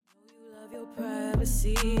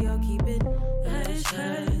privacy, I'll keep it hush,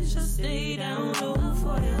 hush. I'll stay down low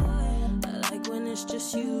for you. I like when it's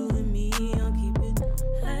just you and me, I'll keep it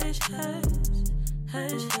hush, hush,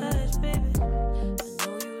 hush, hush, baby.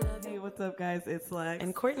 Hey, what's up, guys? It's Lex.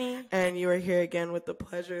 And Courtney. And you are here again with The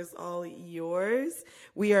Pleasure is All Yours.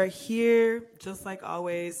 We are here, just like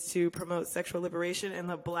always, to promote sexual liberation in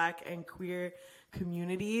the Black and queer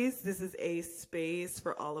communities. This is a space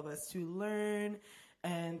for all of us to learn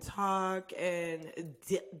and talk and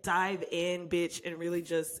dive in, bitch, and really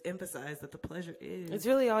just emphasize that the pleasure is. It's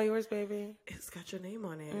really all yours, baby. It's got your name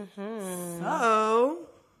on it. Mm-hmm. So,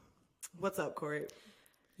 what's up, Court?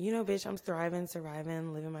 You know, bitch, I'm thriving,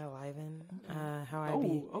 surviving, living my life in. How I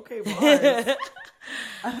be. Okay, bars.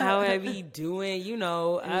 How I be doing, you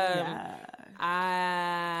know. Yeah,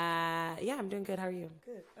 I'm doing good. How are you?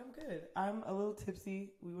 good. I'm good. I'm a little tipsy.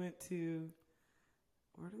 We went to,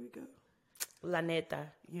 where do we go? La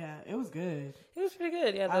Neta. Yeah, it was good. It was pretty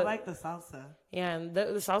good. Yeah, I like the salsa. Yeah, and the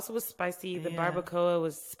salsa was spicy. The barbacoa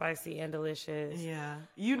was spicy and delicious. Yeah.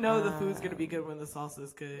 You know the food's going to be good when the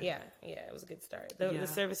salsa's good. Yeah, it was a good start. The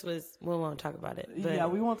service was, we won't talk about it. But, yeah,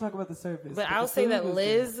 we won't talk about the service. But I'll say that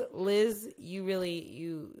Liz, you really,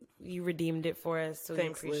 you redeemed it for us, so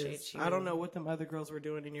Thanks, we appreciate Liz. you. I don't know what them other girls were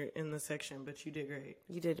doing in the section, but you did great.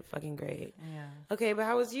 You did fucking great. Yeah. Okay, but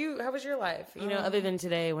how was your life? You know, other than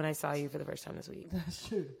today when I saw you for the first time this week. That's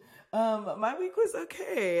true. My week was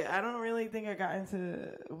okay. I don't really think I got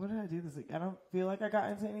into, what did I do this week? I don't feel like I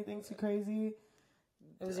got into anything too crazy.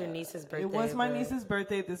 It was your niece's birthday. It was my niece's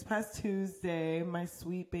birthday this past Tuesday. My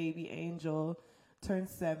sweet baby Angel turned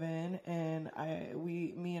 7, and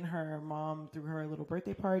me and her mom threw her a little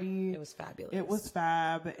birthday party. It was fabulous. It was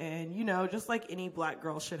fab, and you know, just like any Black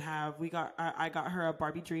girl should have, I got her a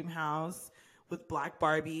Barbie dream house with Black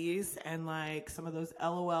Barbies and like some of those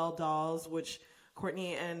LOL dolls, which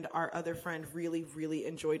Courtney and our other friend really, really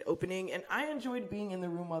enjoyed opening. And I enjoyed being in the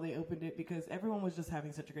room while they opened it because everyone was just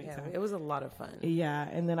having such a great time. It was a lot of fun. Yeah,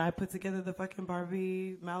 and then I put together the fucking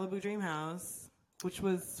Barbie Malibu dream house, which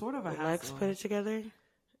was sort of a hassle. Lex put it together?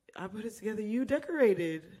 I put it together. You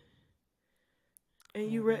decorated.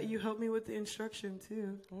 And you helped me with the instruction,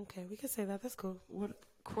 too. Okay, we can say that. That's cool. What?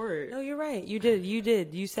 Court. No, you're right. You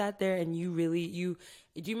did. You sat there and you really, do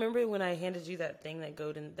you remember when I handed you that thing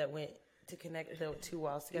that went to connect the two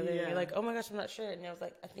walls together? Yeah. And you're like, oh my gosh, I'm not sure. And I was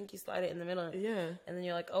like, I think you slide it in the middle. Yeah. And then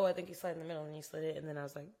you're like, oh, I think you slide in the middle. And you slid it. And then I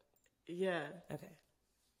was like, yeah. Okay.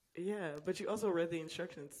 Yeah, but you also read the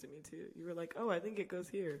instructions to me, too. You were like, oh, I think it goes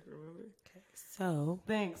here, remember? Okay. So.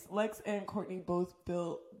 Thanks. Lex and Courtney both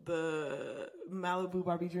built the Malibu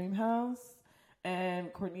Barbie dream house.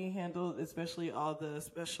 And Courtney handled especially all the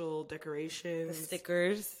special decorations. The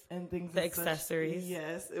stickers. And things. The accessories.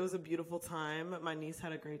 Yes, it was a beautiful time. My niece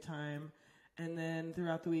had a great time. And then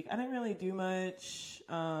throughout the week, I didn't really do much.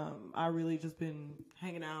 I really just been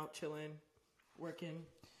hanging out, chilling, working,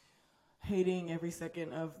 hating every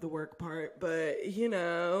second of the work part. But, you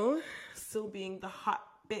know, still being the hot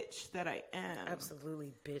bitch that I am.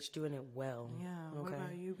 Absolutely, bitch. Doing it well. Yeah. Okay. What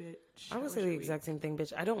about you, bitch? I would say the exact same thing,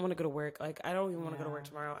 bitch. I don't want to go to work. Like, I don't even want to go to work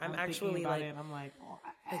tomorrow. I'm actually like, I'm like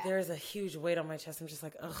there is a huge weight on my chest. I'm just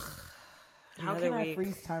like, ugh. How can I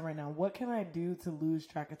freeze time right now? What can I do to lose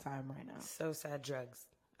track of time right now? So sad. Drugs.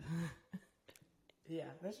 Yeah,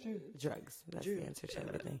 that's true. Drugs. That's the answer to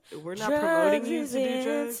everything. We're not promoting you to do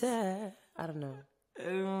drugs. I don't know.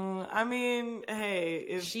 I mean, hey,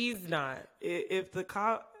 if she's not, if the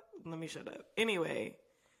cop, let me shut up. Anyway,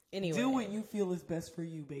 do what you feel is best for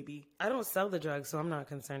you, baby. I don't sell the drugs, so I'm not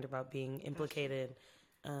concerned about being implicated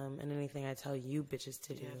in anything I tell you bitches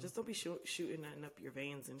to do. Yeah, just don't be shooting that up your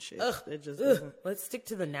veins and shit. That just let's stick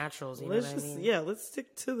to the naturals. You know what I mean? Yeah, let's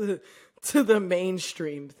stick to the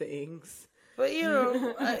mainstream things. But, you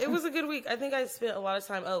know, it was a good week. I think I spent a lot of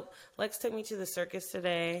time. Oh, Lex took me to the circus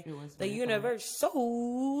today. It was the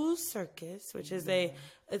Universal Circus, which is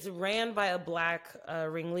it's ran by a Black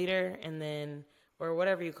ringleader, and then, or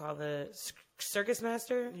whatever you call the circus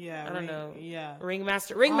master. Yeah. I don't know. Yeah.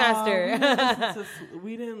 Ringmaster. We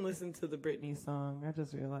didn't listen to the Britney song. I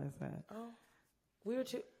just realized that. Oh, we were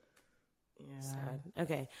too. Yeah. Sad.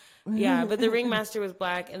 Okay. Yeah, but the ringmaster was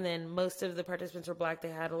Black, and then most of the participants were Black. They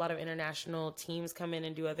had a lot of international teams come in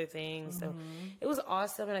and do other things. So it was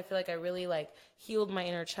awesome, and I feel like I really healed my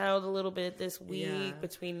inner child a little bit this week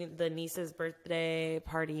between the niece's birthday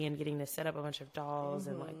party and getting to set up a bunch of dolls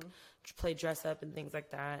and play dress up and things like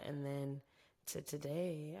that. And then to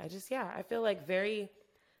today, I feel very,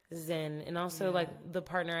 zen. And also like the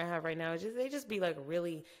partner I have right now, they just be like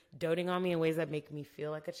really doting on me in ways that make me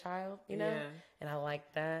feel like a child, you know? Yeah. And I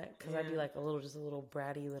like that because I'd be like a little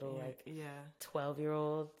bratty little like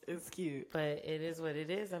 12-year-old. It's cute. But it is what it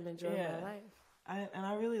is. I'm enjoying my life.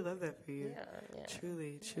 I really love that for you. Yeah.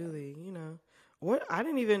 Truly, you know. What? I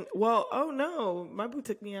didn't even, oh no, my boo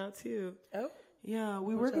took me out too. Oh? Yeah,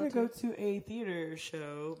 we were going to go to a theater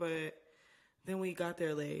show, but then we got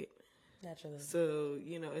there late. Naturally. So,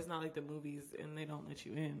 you know, it's not like the movies and they don't let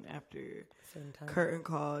you in after Same time. curtain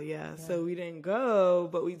call. Yeah. So we didn't go,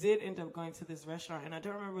 but we did end up going to this restaurant. And I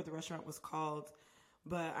don't remember what the restaurant was called,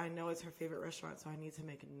 but I know it's her favorite restaurant, so I need to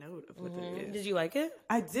make a note of what it is. Did you like it?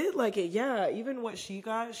 I did like it, yeah. Even what she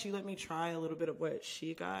got, she let me try a little bit of what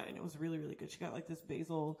she got, and it was really, really good. She got like this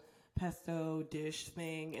basil pesto dish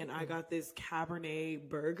thing, and I got this Cabernet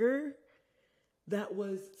burger that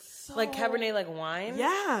was so... Like Cabernet, like wine?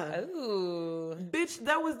 Yeah. Ooh. Bitch,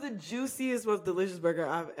 that was the juiciest, most delicious burger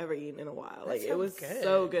I've ever eaten in a while. Like, it was good.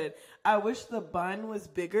 so good. I wish the bun was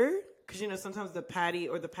bigger, because, you know, sometimes the patty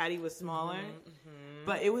was smaller.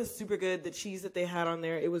 But it was super good. The cheese that they had on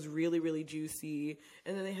there, it was really, really juicy.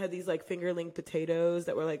 And then they had these, like, fingerling potatoes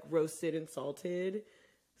that were, like, roasted and salted.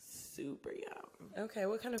 Super yum. Okay,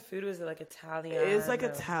 what kind of food was it? Like Italian? It's like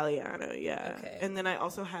Italiano, yeah. Okay. And then I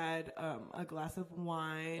also had a glass of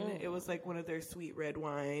wine. It was like one of their sweet red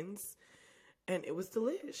wines. And it was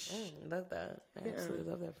delish. Love that. I absolutely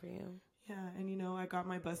love that for you. Yeah, and you know, I got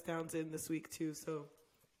my bust downs in this week too, so...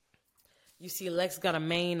 You see, Lex got a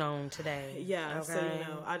mane on today. Yeah, okay? so, you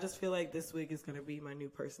know, I just feel like this week is going to be my new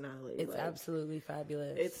personality. It's like, absolutely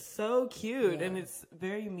fabulous. It's so cute, and it's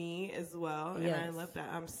very me as well, and I love that.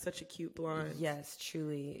 I'm such a cute blonde. Yes,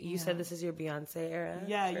 truly. You said this is your Beyonce era?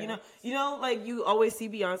 Yeah, you know, like, you always see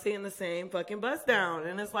Beyonce in the same fucking bust down,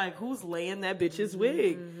 and it's like, who's laying that bitch's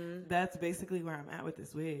wig? That's basically where I'm at with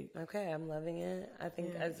this wig. Okay, I'm loving it. I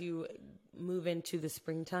think as you move into the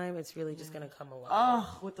springtime, it's really just going to come alive.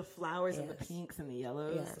 Oh, with the flowers and the pinks and the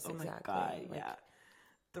yellows. Yes, oh my exactly. God, Like, yeah.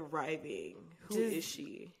 Thriving. Who is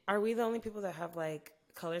she? Are we the only people that have like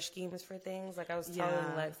color schemes for things? Like I was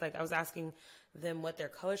telling Lex, like I was asking them what their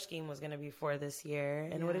color scheme was going to be for this year.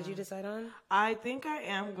 And what did you decide on? I think I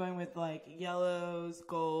am going with like yellows,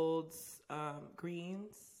 golds,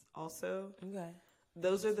 greens also. Okay.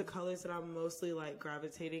 Those are the colors that I'm mostly like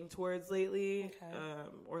gravitating towards lately. Okay.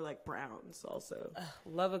 Or like browns also.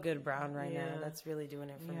 Love a good brown right now. That's really doing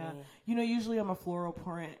it for me. You know, usually I'm a floral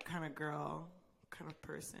print kind of girl, kind of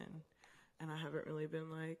person. And I haven't really been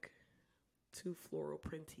like too floral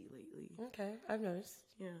printy lately. Okay. I've noticed.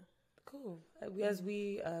 Yeah. Cool.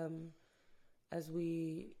 As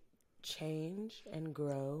we change and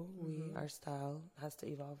grow, our style has to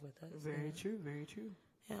evolve with us. Very true. Very true.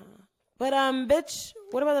 Yeah. But bitch,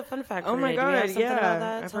 what about the fun fact? Oh my today? Do we have God, something about yeah,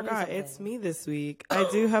 that? I Tell me forgot. something. It's me this week. I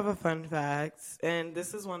do have a fun fact, and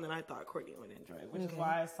this is one that I thought Courtney would enjoy, which is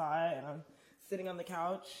why I saw it, and I'm sitting on the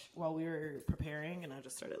couch while we were preparing, and I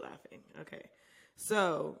just started laughing. Okay,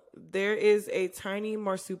 so there is a tiny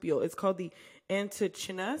marsupial. It's called the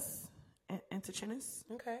Antechinus. Antechinus?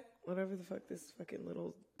 Okay. Whatever the fuck this fucking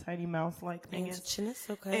little tiny mouse-like thing is.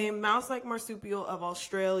 Antechinus, okay. A mouse-like marsupial of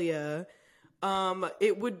Australia.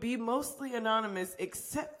 It would be mostly anonymous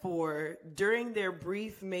except for during their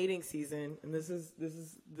brief mating season, and this is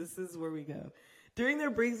where we go. During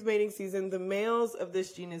their brief mating season, the males of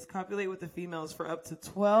this genus copulate with the females for up to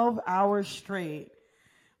 12 hours straight,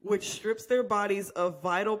 which strips their bodies of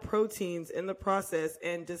vital proteins in the process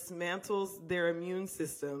and dismantles their immune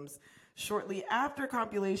systems. Shortly after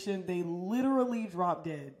copulation, they literally drop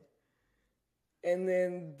dead. And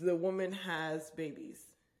then the woman has babies.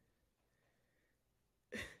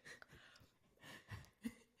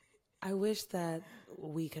 I wish that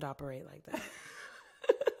we could operate like that.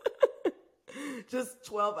 Just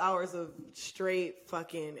 12 hours of straight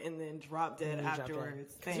fucking and then drop dead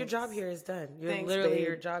afterwards. Because your job here is done. Thanks, literally, babe.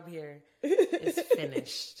 your job here is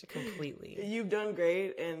finished completely. You've done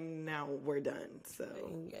great, and now we're done. So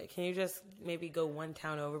can you just maybe go one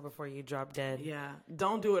town over before you drop dead? yeah,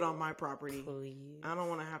 don't do it on my property. Please. I don't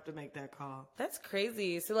want to have to make that call. That's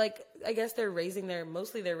crazy. So, like, I guess they're raising their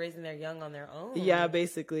young on their own. Yeah,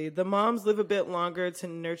 basically. The moms live a bit longer to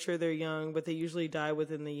nurture their young, but they usually die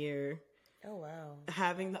within the year. Oh, wow.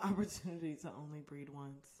 Having the opportunity to only breed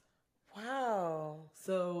once. Wow.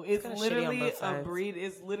 So it's kinda shitty on literally both a sides. breed.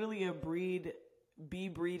 It's literally a breed, be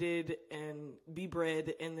breeded and be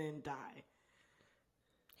bred and then die.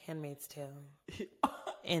 Handmaid's Tale.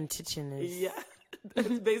 Antechinus. Yeah,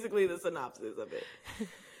 that's basically the synopsis of it.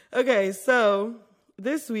 Okay, so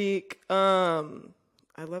this week,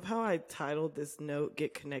 I love how I titled this note,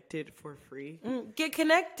 Get Connected for Free. Get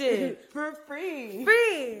connected. For free.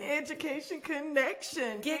 Free. Education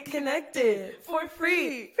connection. Get connected for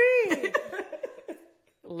free. Free.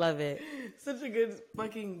 Love it. Such a good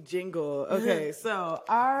fucking jingle. Okay, so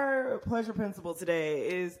our pleasure principle today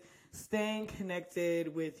is staying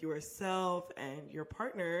connected with yourself and your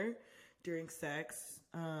partner during sex.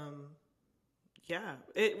 Yeah,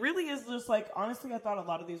 it really is just like, honestly, I thought a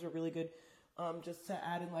lot of these were really good. Just to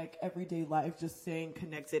add in like everyday life, just staying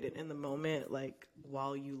connected in the moment, like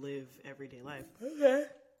while you live everyday life. Okay.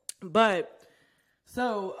 But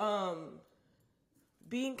so,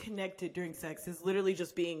 being connected during sex is literally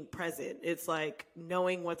just being present. It's like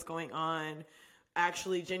knowing what's going on,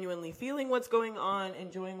 actually genuinely feeling what's going on,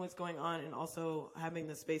 enjoying what's going on, and also having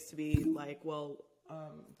the space to be like, well,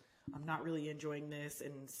 I'm not really enjoying this,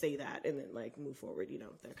 and say that, and then like move forward, you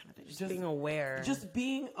know, that kind of thing. Just being aware. Just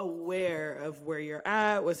being aware of where you're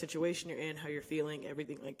at, what situation you're in, how you're feeling,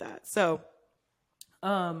 everything like that. So,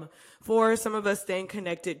 for some of us, staying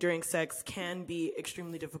connected during sex can be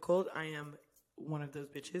extremely difficult. I am one of those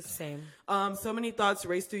bitches. Same. So many thoughts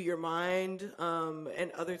race through your mind,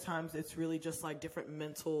 and other times it's really just like different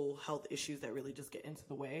mental health issues that really just get into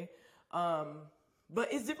the way.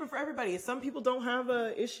 But it's different for everybody. Some people don't have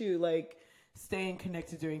a issue like staying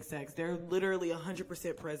connected during sex. They're literally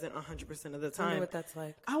 100% present 100% of the time. I wonder what that's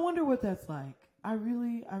like. I wonder what that's like. I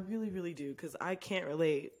really do, because I can't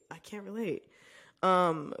relate.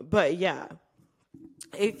 But yeah,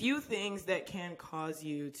 a few things that can cause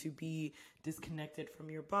you to be disconnected from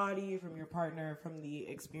your body, from your partner, from the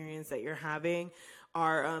experience that you're having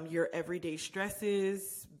are your everyday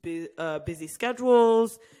stresses, busy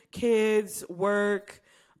schedules, kids, work,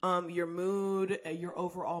 your mood, your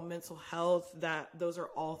overall mental health. Those are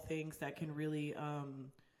all things that can really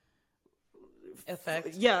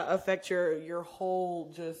affect your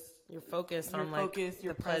whole, just your focus your on focus, like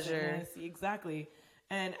your the pleasure. Exactly.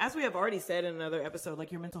 And as we have already said in another episode,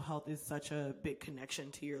 like your mental health is such a big connection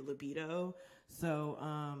to your libido. So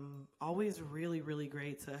always really, really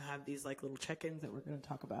great to have these like little check-ins that we're going to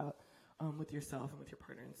talk about with yourself and with your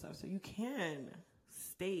partner and stuff. So you can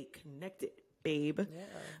stay connected, babe.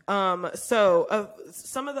 Yeah. So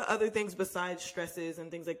some of the other things besides stresses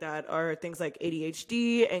and things like that are things like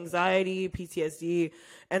ADHD, anxiety, PTSD,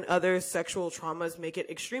 and other sexual traumas make it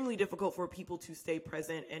extremely difficult for people to stay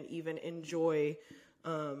present and even enjoy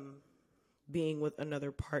being with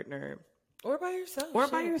another partner. Or by yourself. Or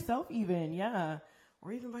by yourself even, yeah.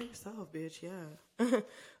 Or even by yourself, bitch, yeah.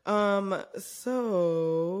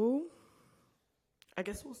 So I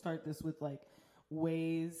guess we'll start this with like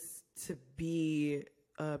ways to be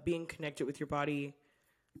being connected with your body,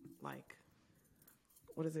 like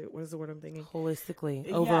what is it? What is the word I'm thinking? Holistically,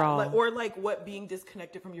 yeah, overall. or like what being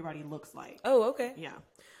disconnected from your body looks like. Oh, okay. Yeah.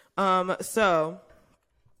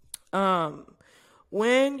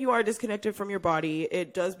 When you are disconnected from your body,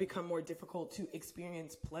 it does become more difficult to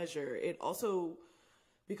experience pleasure. It also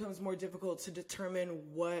becomes more difficult to determine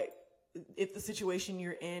if the situation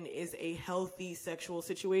you're in is a healthy sexual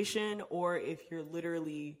situation or if you're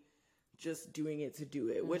literally just doing it to do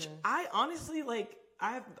it, which I honestly like.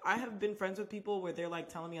 I have been friends with people where they're like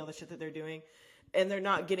telling me all the shit that they're doing and they're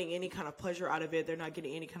not getting any kind of pleasure out of it. They're not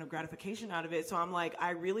getting any kind of gratification out of it. So I'm like,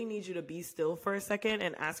 I really need you to be still for a second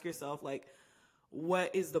and ask yourself, like,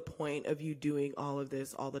 what is the point of you doing all of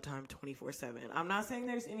this all the time, 24/7? I'm not saying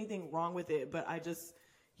there's anything wrong with it, but I just,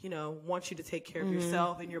 want you to take care of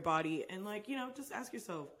yourself and your body and like, just ask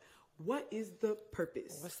yourself, what is the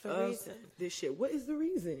purpose? What's the reason? This shit? What is the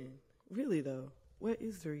reason? Really though, what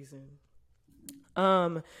is the reason?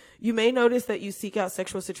 You may notice that you seek out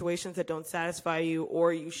sexual situations that don't satisfy you,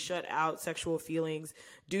 or you shut out sexual feelings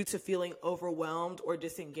due to feeling overwhelmed or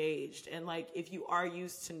disengaged. And like, if you are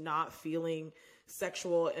used to not feeling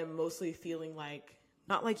sexual and mostly feeling like,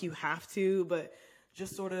 not like you have to, but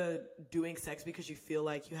just sort of doing sex because you feel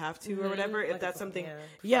like you have to or whatever. If that's something,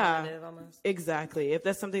 exactly. If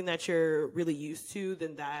that's something that you're really used to,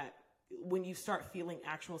 then that when you start feeling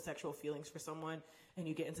actual sexual feelings for someone and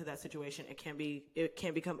you get into that situation, it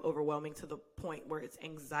can become overwhelming to the point where it's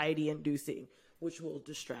anxiety inducing, which will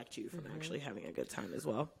distract you from actually having a good time as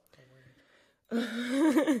well.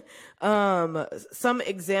 Some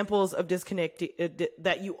examples of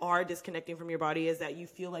that you are disconnecting from your body is that you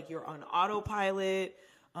feel like you're on autopilot.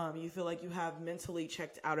 You feel like you have mentally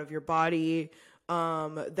checked out of your body.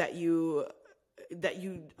 That you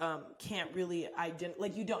can't really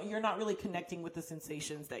you're not really connecting with the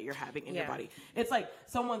sensations that you're having in your body. It's like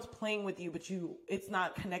someone's playing with you, but it's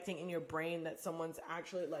not connecting in your brain that someone's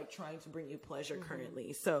actually like trying to bring you pleasure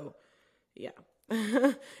currently. So yeah.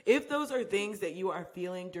 if those are things that you are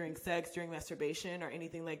feeling during sex, during masturbation, or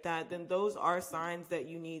anything like that, then those are signs that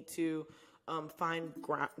you need to find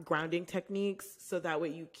grounding techniques so that way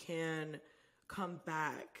you can come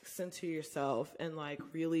back, center yourself, and like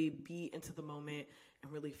really be into the moment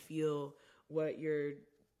and really feel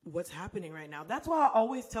what's happening right now. That's why I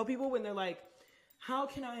always tell people when they're like, how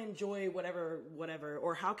can I enjoy whatever,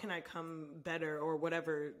 or how can I come better or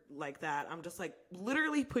whatever like that? I'm just like,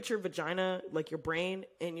 literally put your vagina, like your brain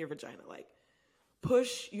in your vagina. Like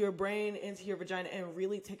push your brain into your vagina and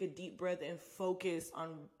really take a deep breath and focus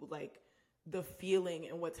on like the feeling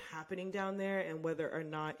and what's happening down there and whether or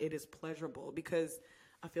not it is pleasurable. Because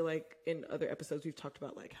I feel like in other episodes we've talked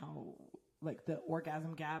about like how like the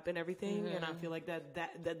orgasm gap and everything. And I feel like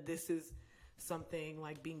that this is something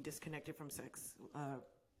like being disconnected from sex,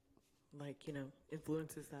 like, you know,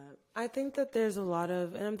 influences that. I think that there's a lot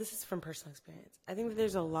of, and this is from personal experience, I think that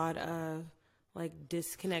there's a lot of like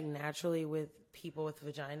disconnect naturally with people with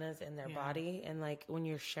vaginas in their body. And like when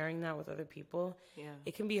you're sharing that with other people,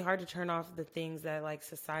 it can be hard to turn off the things that like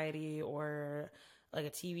society or like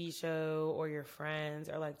a TV show or your friends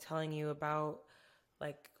are like telling you about,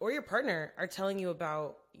 like, or your partner are telling you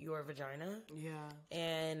about your vagina. Yeah.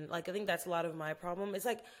 And like, I think that's a lot of my problem. It's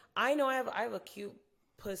like, I know I have a cute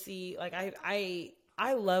pussy. Like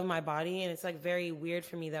I love my body, and it's like very weird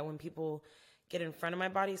for me that when people get in front of my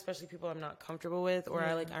body, especially people I'm not comfortable with or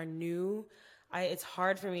I like are new, it's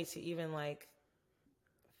hard for me to even like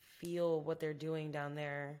feel what they're doing down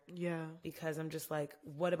there. Yeah. Because I'm just like,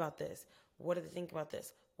 what about this? What do they think about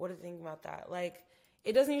this? What do they think about that? Like,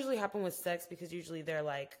 it doesn't usually happen with sex because usually they're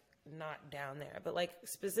like not down there. But like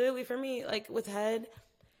specifically for me, like with head,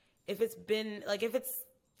 if it's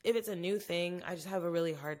a new thing, I just have a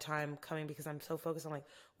really hard time coming because I'm so focused on like,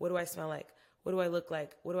 what do I smell like? What do I look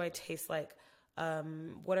like? What do I taste like? Do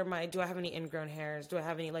I have any ingrown hairs? Do I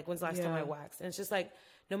have any, like, when's the last time I waxed? And it's just like,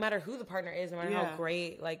 no matter who the partner is, no matter how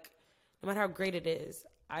great, like, no matter how great it is,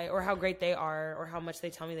 or how great they are, or how much they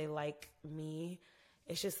tell me they like me,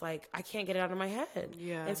 it's just like, I can't get it out of my head.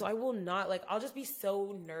 Yeah. And so I will not, like, I'll just be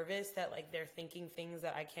so nervous that like they're thinking things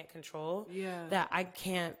that I can't control. Yeah. That I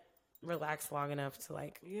can't relax long enough to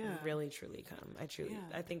like really truly come. I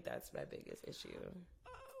think that's my biggest issue.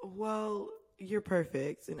 Well, you're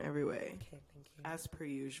perfect in every way. Okay, thank you. As per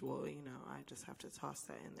usual, you know, I just have to toss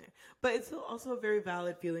that in there. But it's also a very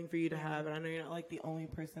valid feeling for you to have, and I know you're not like the only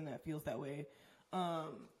person that feels that way.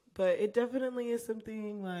 But it definitely is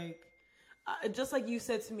something like, just like you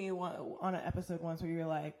said to me on an episode once where you're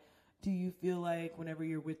like, do you feel like whenever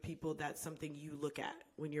you're with people, that's something you look at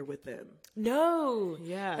when you're with them? No.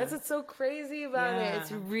 Yeah. That's what's so crazy about it.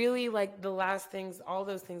 It's really like the last things, all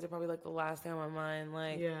those things are probably like the last thing on my mind.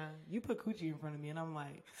 Like, yeah. You put coochie in front of me and I'm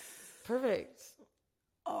like, perfect.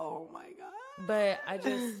 Oh my God. But I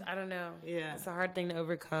don't know. Yeah. It's a hard thing to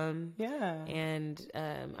overcome. Yeah. And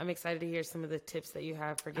I'm excited to hear some of the tips that you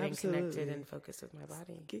have for getting connected and focused with my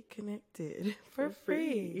body. Get connected for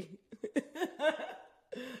free.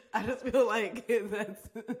 I just feel like that's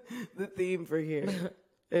the theme for here.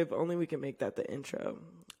 If only we can make that the intro.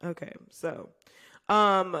 Okay, so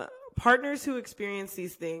partners who experience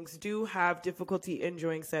these things do have difficulty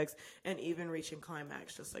enjoying sex and even reaching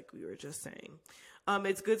climax, just like we were just saying.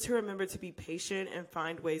 It's good to remember to be patient and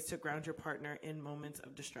find ways to ground your partner in moments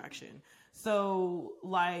of distraction. So,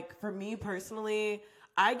 like, for me personally,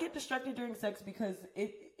 I get distracted during sex because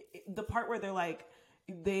the part where they're like,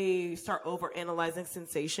 they start over analyzing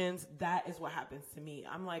sensations, that is what happens to me.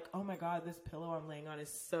 I'm like, oh my God, this pillow I'm laying on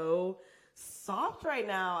is so soft right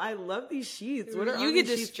now. I love these sheets. You get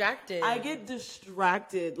distracted. I get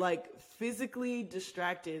distracted, like physically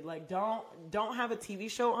distracted. Like, don't have a TV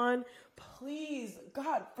show on. Please,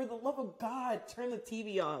 God, for the love of God, turn the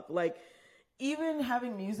TV off. Like, even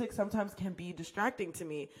having music sometimes can be distracting to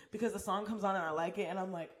me because the song comes on and I like it and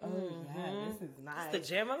I'm like, oh yeah, this is nice. It's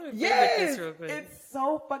the jam. I'm gonna favorite this real quick. It's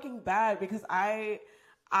so fucking bad because I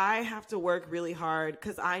have to work really hard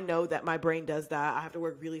because I know that my brain does that. I have to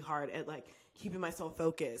work really hard at like keeping myself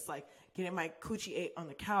focused, like getting my coochie ate on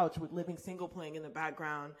the couch with Living Single playing in the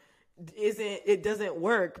background. It doesn't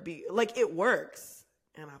work. Like, it works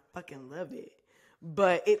and I fucking love it,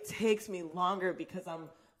 but it takes me longer because I'm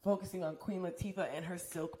focusing on Queen Latifah and her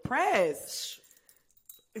silk press.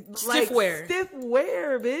 Stiff wear,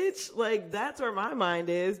 bitch. Like, that's where my mind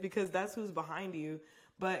is because that's who's behind you.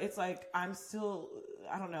 But it's like, I'm still,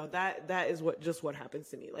 I don't know, that is what happens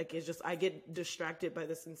to me. Like, it's just, I get distracted by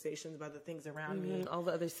the sensations, by the things around me. All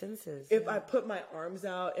the other senses. If I put my arms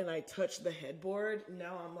out and I touch the headboard,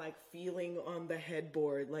 now I'm like feeling on the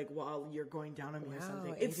headboard, like while you're going down on me or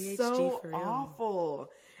something. It's ADHD so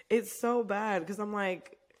awful. It's so bad because I'm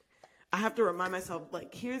like, I have to remind myself,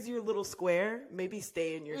 like, here's your little square. Maybe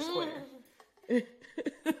stay in your square.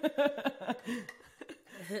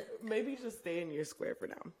 Maybe just stay in your square for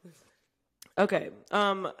now. Okay.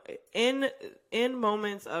 In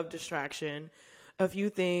moments of distraction, a few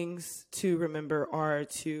things to remember are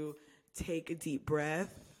to take a deep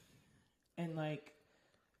breath and like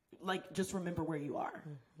just remember where you are.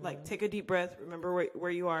 Mm-hmm. Like take a deep breath, remember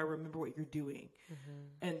where you are, remember what you're doing.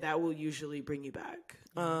 Mm-hmm. And that will usually bring you back.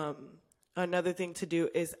 Mm-hmm. Another thing to do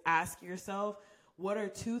is ask yourself, what are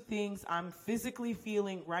 2 things I'm physically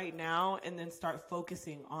feeling right now? And then start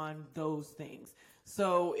focusing on those things.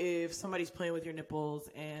 So if somebody's playing with your nipples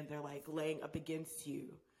and they're like laying up against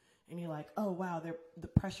you and you're like, oh wow, the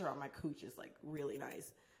pressure on my cooch is like really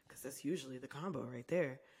nice. Cause that's usually the combo right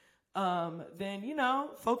there. Then,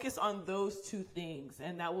 focus on those 2 things.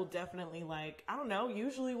 And that will definitely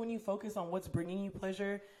usually when you focus on what's bringing you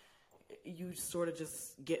pleasure, you sort of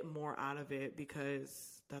just get more out of it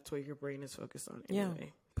because that's what your brain is focused on anyway. Yeah,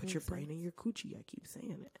 put your brain in your coochie. I keep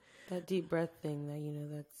saying it. That deep breath thing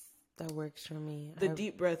that works for me. The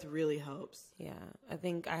deep breath really helps. Yeah. I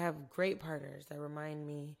think I have great partners that remind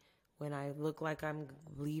me when I look like I'm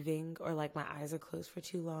leaving or like my eyes are closed for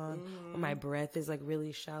too long or my breath is like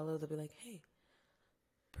really shallow. They'll be like, hey,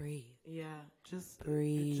 breathe. Yeah. Just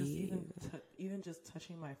breathe. Just even just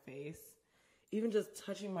touching my face. Even just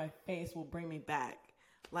touching my face will bring me back.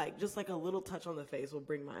 Like, just like a little touch on the face will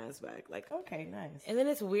bring my ass back. Like, okay, nice. And then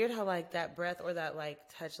it's weird how, like, that breath or that, like,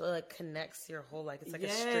 touch, like, connects your whole, like, it's like a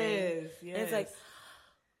string. Yes. And it's like,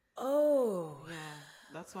 oh. Yeah.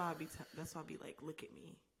 That's why I be like, look at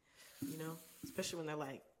me. Especially when they're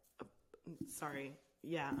like, sorry.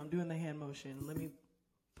 Yeah, I'm doing the hand motion. Let me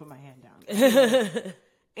put my hand down.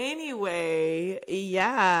 Anyway,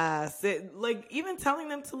 yeah. Like, even telling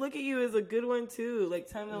them to look at you is a good one, too. Like,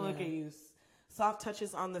 telling them to look at you. Soft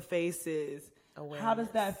touches on the faces. Awareness. How does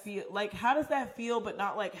that feel? Like, how does that feel? But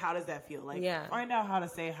not like, how does that feel? Like, find out how to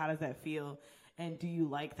say, how does that feel? And do you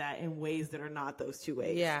like that in ways that are not those 2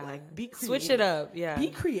 ways? Yeah. Like, be creative. Switch it up. Yeah. Be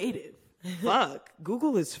creative. Fuck.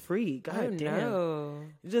 Google is free. God damn. No.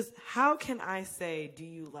 Just, how can I say, do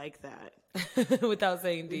you like that? Without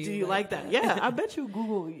saying, do you like that? Yeah, I bet you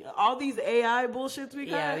Google all these AI bullshits we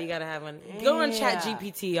got. Yeah, we gotta have one. Go on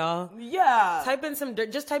ChatGPT, y'all. Yeah. Type in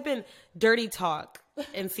just type in dirty talk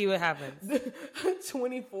and see what happens.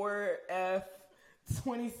 24F,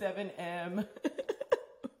 27M.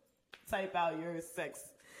 Type out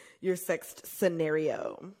your sex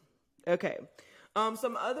scenario. Okay.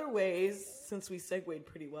 Some other ways, since we segued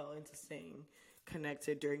pretty well into staying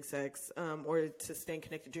connected during sex, or to staying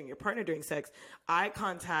connected during your partner during sex, eye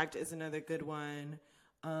contact is another good one.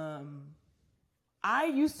 I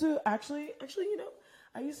used to actually,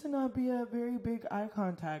 I used to not be a very big eye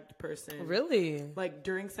contact person. Really? Like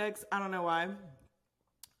during sex, I don't know why.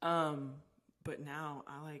 But now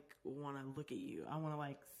I like want to look at you. I want to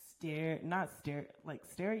like stare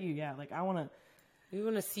at you. Yeah. Like I want to. We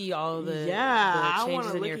want to see all the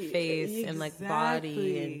changes in your face exactly. And like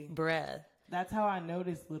body and breath. That's how I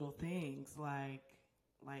notice little things like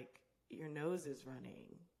your nose is running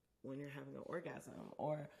when you're having an orgasm,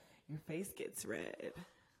 or your face gets red,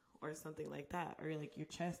 or something like that, or like your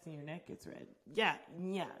chest and your neck gets red. Yeah.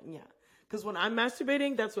 Because when I'm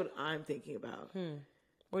masturbating, that's what I'm thinking about.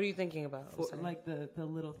 What are you thinking about? Like the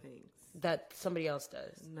little things that somebody else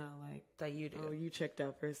does. No, like that you do. Oh, you checked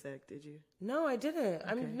out for a sec, did you? No, I didn't.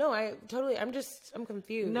 Okay. I'm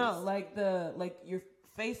confused. No, like your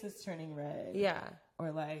face is turning red. Yeah.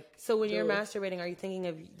 Or like. So when you're masturbating, are you thinking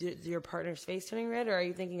of your partner's face turning red, or are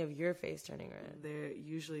you thinking of your face turning red?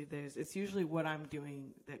 It's usually what I'm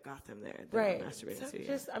doing that got them there. Right. I'm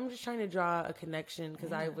masturbating I'm just trying to draw a connection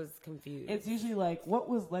because I was confused. It's usually like, what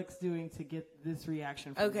was Lex doing to get this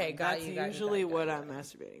reaction from Okay, them? That's usually what I'm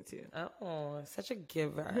masturbating to. Oh, such a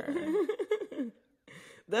giver.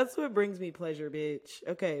 That's what brings me pleasure, bitch.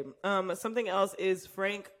 Okay. Something else is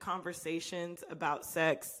frank conversations about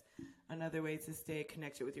sex. Another way to stay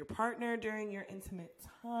connected with your partner during your intimate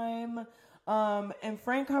time. And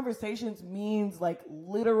frank conversations means like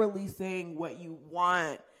literally saying what you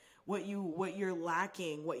want, what you're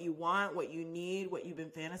lacking, what you want, what you need, what you've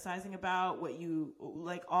been fantasizing about, what you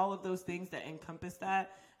like, all of those things that encompass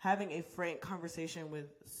that. Having a frank conversation with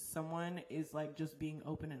someone is like just being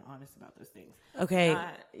open and honest about those things. Okay.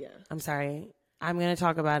 I'm sorry. I'm going to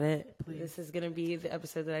talk about it. Please. This is going to be the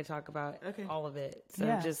episode that I talk about all of it.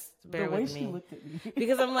 So just bear with me. She looked at me.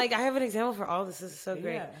 Because I'm like, I have an example for all this. This is so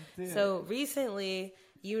great. Yeah, so recently,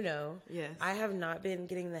 yes. I have not been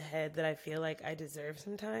getting the head that I feel like I deserve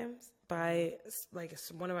sometimes by like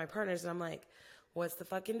one of my partners. And I'm like, what's the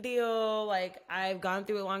fucking deal? Like, I've gone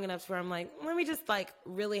through it long enough to where I'm like, let me just like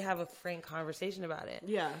really have a frank conversation about it.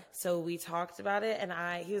 Yeah. So we talked about it, and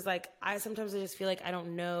he was like, I just feel like I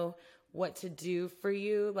don't know what to do for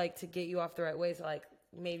you, like to get you off the right way. So like,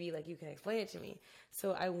 maybe like you can explain it to me.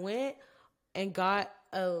 So I went and got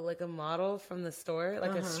a model from the store,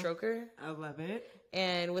 like a stroker. I love it.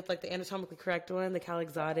 And with like the anatomically correct one, the Cal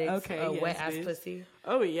Exotics, wet ass pussy.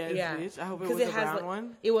 Oh yes, yeah. Bitch. I hope it was a brown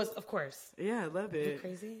one. It was, of course. Yeah, I love it. You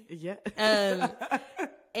crazy? Yeah.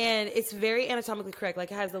 And it's very anatomically correct. Like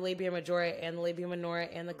it has the labia majora and the labia minora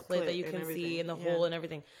and the clit that you can see and the hole and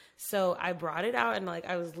everything. So I brought it out and like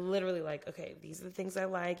I was literally like, okay, these are the things I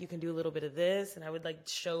like. You can do a little bit of this, and I would like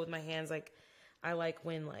show with my hands. Like I like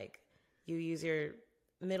when like you use your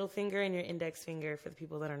middle finger and your index finger for the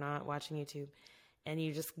people that are not watching YouTube. And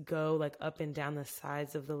you just go like up and down the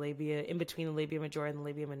sides of the labia, in between the labia majora and the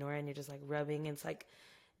labia minora, and you're just like rubbing. And it's like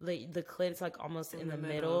the clit is like almost in the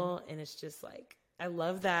middle, and it's just like, I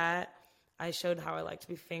love that. I showed how I like to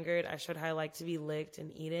be fingered. I showed how I like to be licked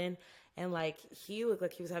and eaten. And like he looked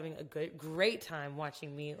like he was having a great time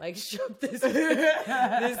watching me like show this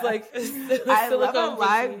like I love a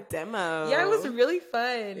live demo. Yeah, it was really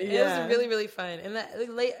fun. Yeah. It was really, really fun, and that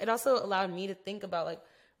it also allowed me to think about like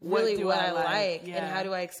really what I like and how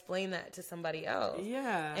do I explain that to somebody else.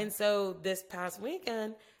 Yeah. And so this past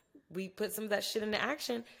weekend, we put some of that shit into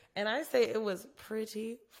action, and I say it was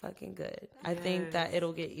pretty fucking good. Yes. I think that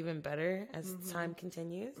it'll get even better as time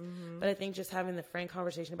continues. But I think just having the frank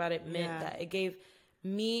conversation about it meant that it gave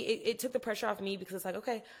me, it took the pressure off me, because it's like,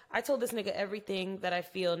 okay, I told this nigga everything that I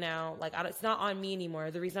feel now. Like, it's not on me anymore.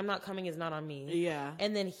 The reason I'm not coming is not on me. Yeah.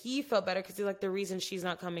 And then he felt better because he's like, the reason she's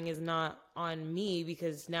not coming is not on me,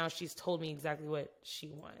 because now she's told me exactly what she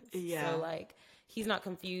wants. Yeah. So, like, he's not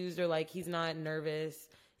confused or, like, he's not nervous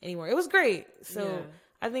anymore. It was great. So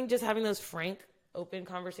I think just having those frank, open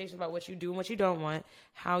conversations about what you do and what you don't want,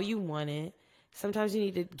 how you want it. Sometimes you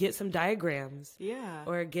need to get some diagrams. Yeah.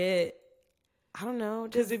 Or get, I don't know.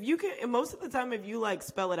 Because if you can, and most of the time, if you like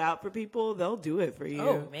spell it out for people, they'll do it for you.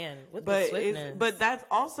 Oh man, with the swiftness. But that's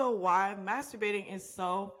also why masturbating is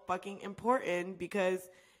so fucking important, because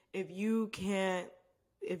if you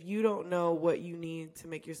don't know what you need to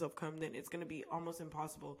make yourself come, then it's going to be almost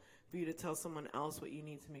impossible for you to tell someone else what you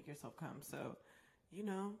need to make yourself come. So, you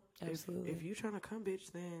know, absolutely. If you're trying to come,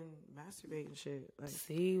 bitch, then masturbate and shit. Like,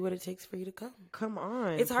 see what it takes for you to come. Come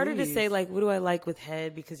on. It's harder to say, like, what do I like with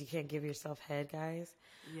head, because you can't give yourself head, guys.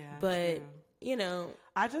 Yeah. But, you know.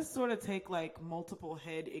 I just sort of take, like, multiple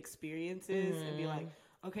head experiences and be like,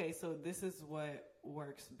 okay, so this is what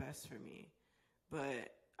works best for me.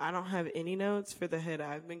 But I don't have any notes for the head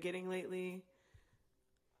I've been getting lately.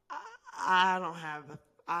 I don't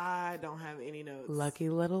have any notes. Lucky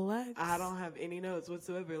little legs. I don't have any notes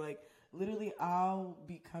whatsoever. Like, literally, I'll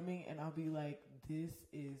be coming and I'll be like, this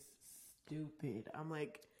is stupid. I'm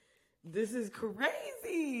like, this is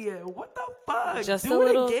crazy. What the fuck? Just Do a it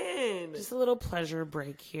little, again. Just a little pleasure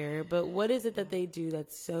break here. But what is it that they do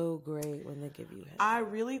that's so great when they give you head? I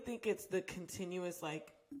really think it's the continuous,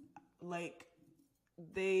 like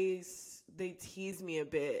they tease me a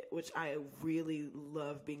bit, which I really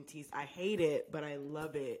love being teased. I hate it, but I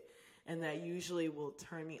love it. And that usually will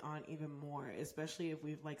turn me on even more, especially if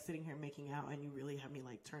we've like sitting here making out and you really have me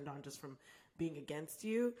like turned on just from being against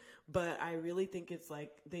you. But I really think it's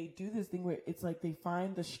like they do this thing where it's like they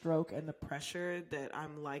find the stroke and the pressure that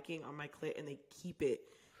I'm liking on my clit and they keep it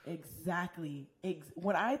exactly.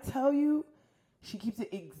 When I tell you, she keeps it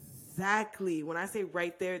exactly. When I say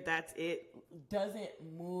right there, that's it. Doesn't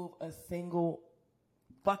move a single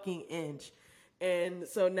fucking inch. And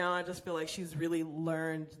so now I just feel like she's really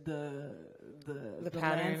learned the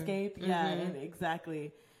landscape. Mm-hmm. Yeah, and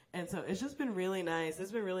exactly. And so it's just been really nice.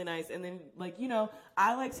 It's been really nice. And then, like, you know,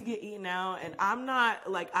 I like to get eaten out, and I'm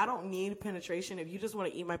not, like, I don't need penetration. If you just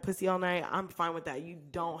want to eat my pussy all night, I'm fine with that. You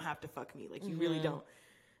don't have to fuck me. Like, you really don't.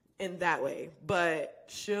 In that way. But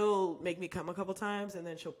she'll make me come a couple times, and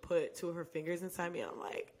then she'll put two of her fingers inside me, and I'm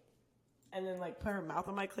like, and then, like, put her mouth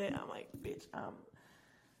on my clit. I'm like, bitch,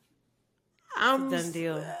 I'm done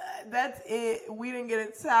deal. That's it. We didn't get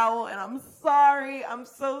a towel, and I'm sorry. I'm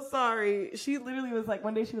so sorry. She literally was like,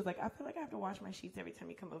 one day she was like, I feel like I have to wash my sheets every time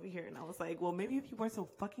you come over here. And I was like, well, maybe if you weren't so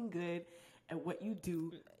fucking good at what you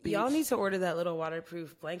do, bitch. Y'all need to order that little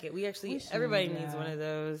waterproof blanket. Everybody needs one of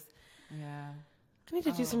those. Yeah. I need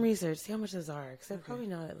to do some research, see how much those are, because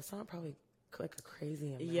it's not probably like a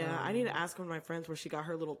crazy amount. Yeah, I need to ask one of my friends where she got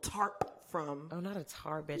her little tarp from. Oh, not a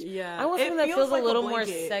tar, bitch. Yeah. I want something that feels like a little more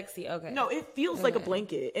sexy. Okay. No, it feels like a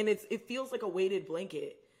blanket, and it feels like a weighted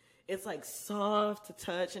blanket. it's like soft to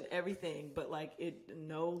touch and everything, but like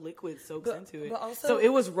no liquid soaks into it. But also, so it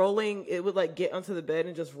was rolling. It would like get onto the bed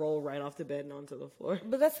and just roll right off the bed and onto the floor.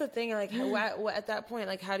 But that's the thing. Like at that point,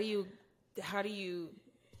 like how do you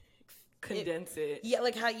condense it? Yeah,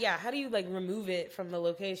 like how do you like remove it from the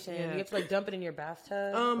location? Yeah. You have to like dump it in your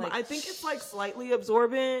bathtub. I think it's like slightly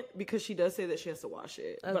absorbent because she does say that she has to wash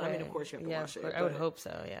it. Okay. But I mean, of course, you have to wash it. I would hope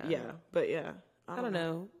so. Yeah. Yeah, but yeah. I don't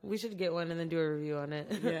know. We should get one and then do a review on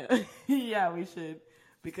it. Yeah. Yeah, we should.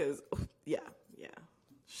 Because, yeah.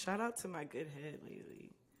 Shout out to my good head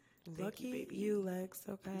lately. Lucky you, Lex.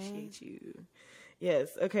 Okay. Appreciate you.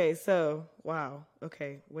 Yes. Okay. So, wow.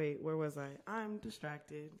 Okay. Wait, where was I? I'm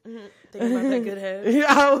distracted. Thinking about that good head.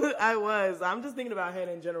 Yeah, I was. I'm just thinking about head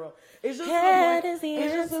in general. It's just Head to is the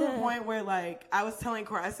it's just to the answer. point where, like, I was telling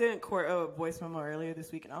Court, I sent Court a voice memo earlier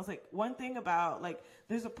this week, and I was like, one thing about, like,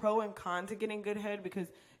 there's a pro and con to getting good head because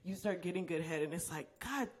you start getting good head, and it's like,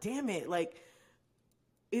 God damn it. Like,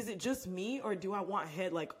 is it just me, or do I want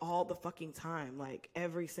head, like, all the fucking time? Like,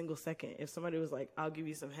 every single second. If somebody was like, I'll give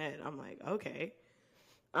you some head, I'm like, okay.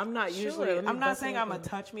 I'm not usually, I'm not saying I'm a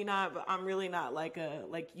touch me not, but I'm really not like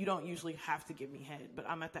you don't usually have to give me head, but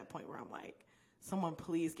I'm at that point where I'm like, someone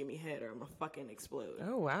please give me head or I'm gonna fucking explode.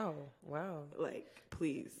 Oh, wow. Like,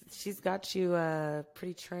 please. She's got you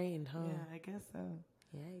pretty trained, huh? Yeah, I guess so.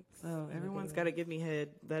 Yikes. So everyone's got to give me head.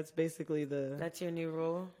 That's basically That's your new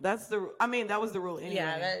rule? that was the rule anyway.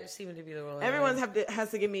 Yeah, that seemed to be the rule. Everyone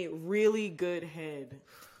has to give me really good head.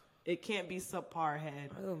 It can't be subpar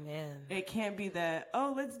head. Oh, man. It can't be that,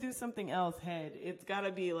 oh, let's do something else head. It's got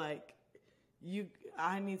to be like,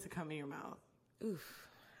 I need to come in your mouth. Oof.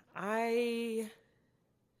 I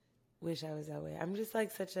wish I was that way. I'm just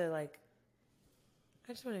like such a like,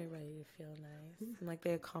 I just want everybody to feel nice and like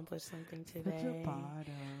they accomplished something today. Such a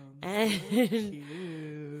bottom. And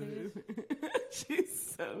Cute.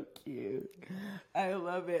 She's so cute. I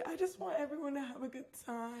love it. I just want everyone to have a good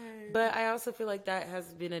time. but I also feel like that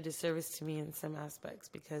has been a disservice to me in some aspects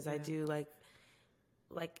because I do like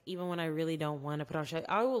even when I really don't want to put on show,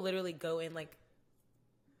 I will literally go in like,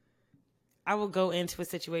 I will go into a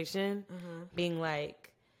situation being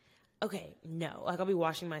like, okay, no. Like, I'll be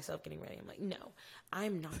washing myself, getting ready. I'm like, no,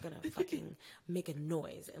 I'm not going to fucking make a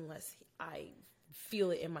noise unless I feel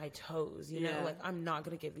it in my toes, you know? Like, I'm not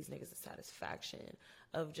going to give these niggas the satisfaction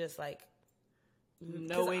of just, like,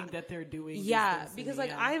 knowing that they're doing these yeah, things because, to me,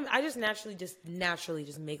 like, I just naturally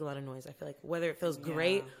just make a lot of noise. I feel like whether it feels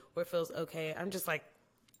great or it feels okay, I'm just, like,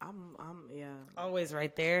 I'm always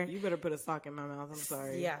right there. You better put a sock in my mouth. I'm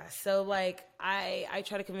sorry. Yeah. So like I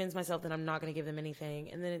try to convince myself that I'm not going to give them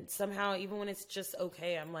anything. And then somehow, even when it's just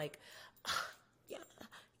okay, I'm like, yeah.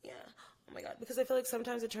 Oh my God. Because I feel like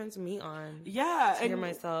sometimes it turns me on. Yeah. To hear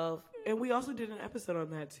myself. And we also did an episode on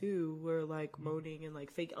that too, where like moaning and like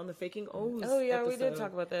on the faking O's. Oh yeah, episode, we did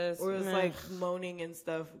talk about this. Where it's like moaning and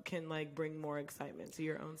stuff can like bring more excitement to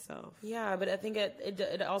your own self. Yeah, but I think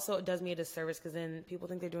it also does me a disservice because then people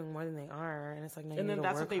think they're doing more than they are, and it's like, no, and then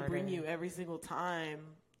that's what they harder. bring you every single time.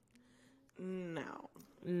 No,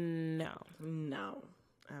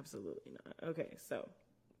 absolutely not. Okay, so.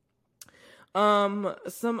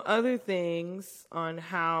 Some other things on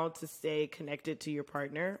how to stay connected to your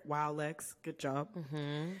partner. Wow, Lex, good job.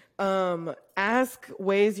 Ask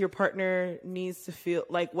ways your partner needs to feel,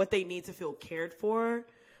 like what they need to feel cared for,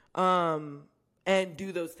 and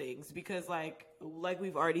do those things because like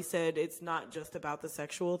we've already said, it's not just about the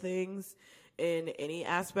sexual things in any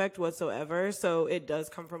aspect whatsoever. So it does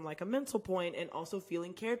come from like a mental point and also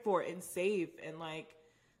feeling cared for and safe and like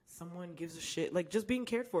someone gives a shit, like just being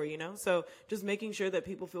cared for, you know? So just making sure that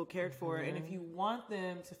people feel cared for. And if you want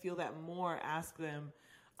them to feel that more, ask them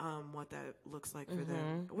what that looks like for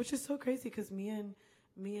them, which is so crazy because me and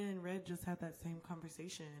Red just had that same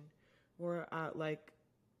conversation where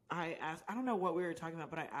I asked, I don't know what we were talking about,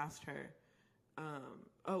 but I asked her,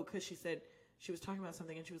 because she said she was talking about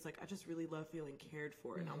something and she was like, I just really love feeling cared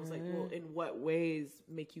for. And I was like, well, in what ways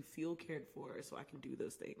make you feel cared for so I can do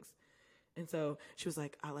those things? And so she was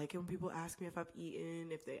like, I like it when people ask me if I've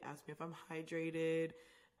eaten, if they ask me if I'm hydrated,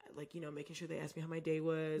 like, you know, making sure they ask me how my day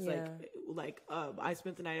was. Yeah. I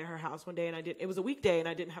spent the night at her house one day and it was a weekday and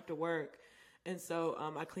I didn't have to work. And so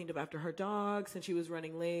I cleaned up after her dogs and she was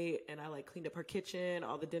running late and I like cleaned up her kitchen,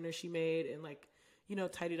 all the dinner she made and like, you know,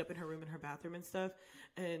 tidied up in her room and her bathroom and stuff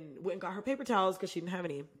and went and got her paper towels because she didn't have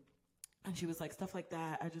any. And she was like, stuff like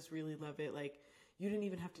that. I just really love it. Like, you didn't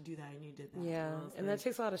even have to do that and you did that. Yeah. And that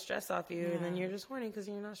takes a lot of stress off you. Yeah. And then you're just horny because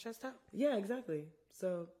you're not stressed out. Yeah, exactly.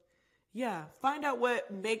 So, yeah, find out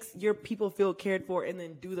what makes your people feel cared for and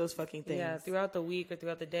then do those fucking things. Yeah, throughout the week or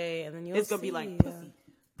throughout the day. And then it's going to be like,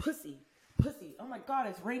 pussy, pussy. Oh my God,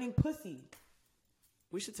 it's raining pussy.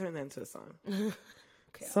 We should turn that into a song.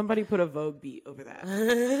 Okay. Somebody put a Vogue beat over that.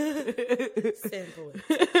 Sample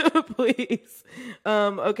it. Please.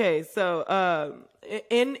 Okay, so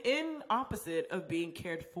in opposite of being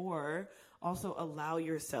cared for, also allow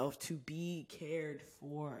yourself to be cared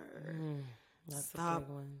for. Stop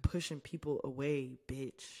pushing people away,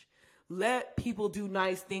 bitch. Let people do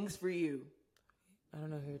nice things for you. I don't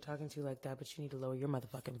know who you're talking to like that, but you need to lower your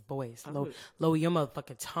motherfucking voice. Lower your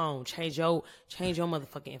motherfucking tone. Change your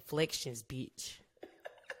motherfucking inflections, bitch.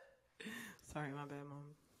 Sorry, my bad, Mom.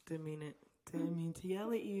 Didn't mean it. Didn't mean to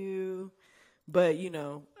yell at you. But, you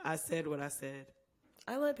know, I said what I said.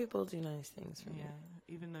 I let people do nice things for me. Yeah,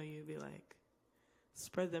 even though you'd be like,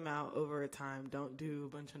 spread them out over a time. Don't do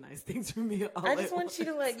a bunch of nice things for me all I just want you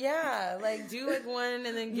to, like, do, like, one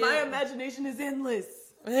and then get... My imagination is endless.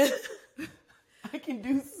 I can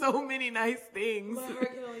do so many nice things. My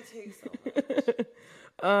heart can only take so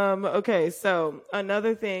much. Okay, so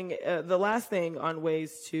another thing, the last thing on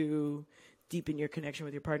ways to deepen your connection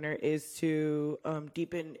with your partner is to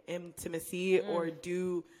deepen intimacy or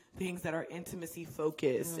do things that are intimacy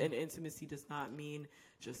focused. And intimacy does not mean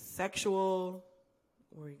just sexual.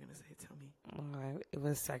 What were you going to say? Tell me. All right, it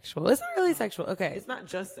was sexual. It's not really sexual. Okay. It's not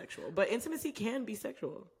just sexual, but intimacy can be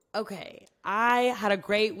sexual. Okay. I had a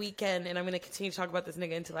great weekend, and I'm going to continue to talk about this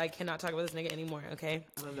nigga until I cannot talk about this nigga anymore, okay?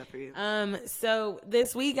 I love that for you. So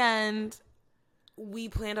this weekend, we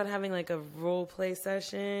planned on having, like, a role play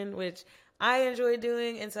session, which I enjoy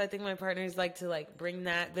doing, and so I think my partners like to, like, bring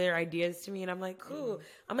their ideas to me, and I'm like, cool,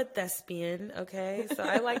 I'm a thespian, okay? So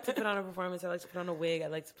I like to put on a performance, I like to put on a wig, I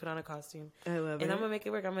like to put on a costume. I love it. And I'm going to make it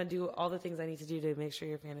work. I'm going to do all the things I need to do to make sure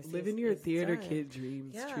your fantasy Living your theater done. kid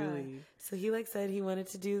dreams, truly. So he, like, said he wanted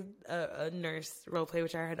to do a nurse role play,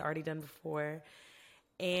 which I had already done before.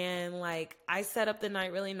 And, like, I set up the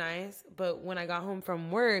night really nice, but when I got home from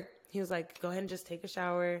work, he was like, go ahead and just take a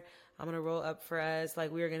shower. I'm going to roll up for us.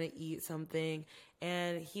 Like, we were going to eat something.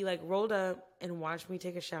 And he, like, rolled up and watched me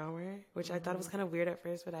take a shower, which I thought was kind of weird at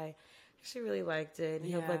first, but I actually really liked it. And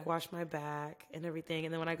he would, like, wash my back and everything.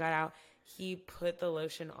 And then when I got out, he put the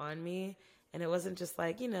lotion on me. And it wasn't just,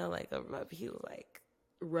 like, you know, like a rub. He was, like,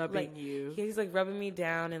 Rubbing you. He's, like, rubbing me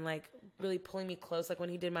down and, like, really pulling me close. Like, when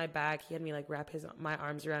he did my back, he had me, like, wrap my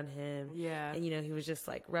arms around him. Yeah. And, you know, he was just,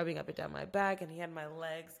 like, rubbing up and down my back. And he had my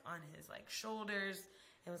legs on his, like, shoulders.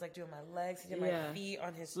 And was, like, doing my legs. He did my feet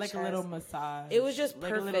on his like chest. a little massage. It was just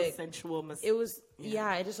like perfect. a little sensual massage. It was,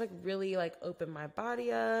 it just, like, really, like, opened my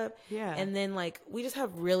body up. Yeah. And then, like, we just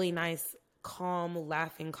have really nice, calm,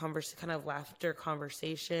 laughing, kind of laughter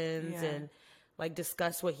conversations and, like,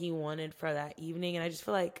 discuss what he wanted for that evening. And I just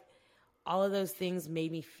feel like all of those things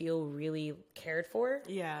made me feel really cared for.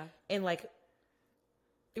 Yeah. And, like,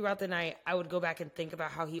 throughout the night, I would go back and think about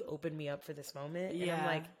how he opened me up for this moment. And I'm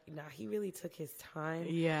like, nah, he really took his time.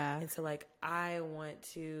 Yeah. And so, like, I want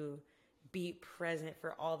to be present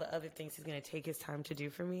for all the other things he's going to take his time to do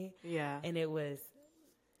for me. Yeah. And it was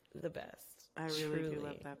the best. I really do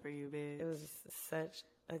love that for you, bitch. It was such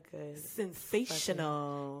a good...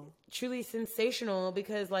 Sensational. Truly sensational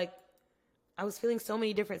because, like, I was feeling so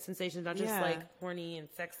many different sensations, not just like horny and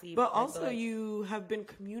sexy. But also you have been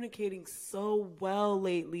communicating so well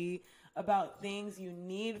lately about things you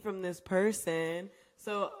need from this person.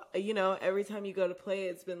 So, you know, every time you go to play,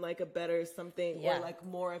 it's been like a better something or like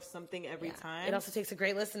more of something every time. It also takes a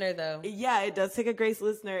great listener, though. Yeah, it does take a great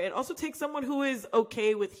listener. It also takes someone who is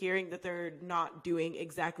okay with hearing that they're not doing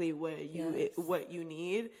exactly what you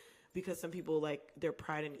need. Because some people, like, their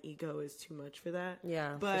pride and ego is too much for that.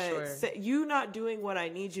 Yeah, but for sure. You not doing what I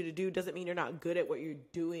need you to do doesn't mean you're not good at what you're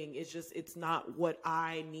doing. It's just, it's not what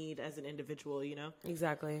I need as an individual, you know?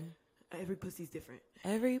 Exactly. Every pussy's different.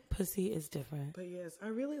 Every pussy is different. But yes, I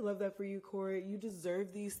really love that for you, Corey. You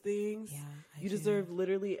deserve these things. Yeah, you deserve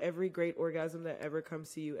literally every great orgasm that ever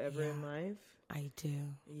comes to you ever in life. I do.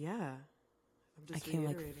 Yeah. I'm just I came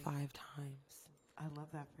like 5 times. I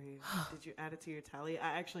love that for you. Did you add it to your tally?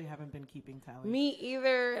 I actually haven't been keeping tally. Me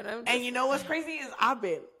either. And you know what's crazy is I've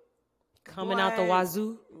been coming out the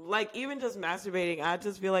wazoo. Like, even just masturbating, I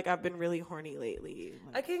just feel like I've been really horny lately.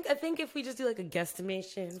 Like, I think if we just do like a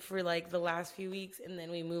guesstimation for like the last few weeks and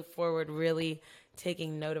then we move forward really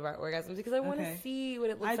taking note of our orgasms because I want to see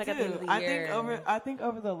what it looks like at the end of the year. I think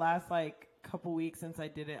over the last like couple weeks since I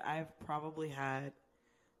did it, I've probably had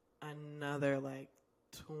another like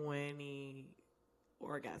 20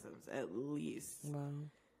 orgasms at least. Wow.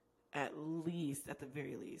 At the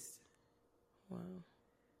very least. Wow.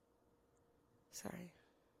 Sorry.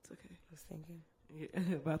 It's okay. I was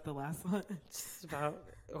thinking. About the last one? Just about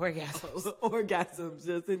orgasms. Orgasms,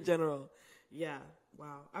 just in general. Yeah.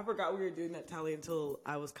 Wow. I forgot we were doing that tally until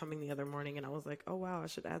I was coming the other morning, and I was like, oh, wow, I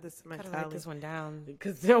should add this to my Gotta tally. write this one down.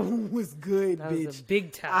 Because that one was good, That bitch. was a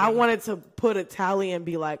big tally. I wanted to put a tally and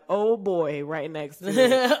be like, oh, boy, right next to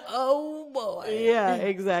it. Oh, boy. Yeah,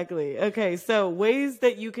 exactly. Okay, so ways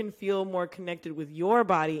that you can feel more connected with your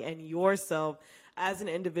body and yourself as an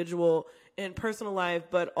individual in personal life,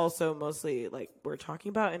 but also mostly like we're talking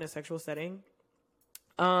about in a sexual setting.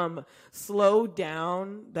 Slow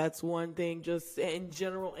down. That's one thing just in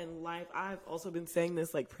general in life. I've also been saying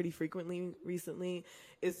this like pretty frequently recently,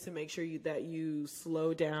 is to make sure that you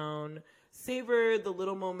slow down, savor the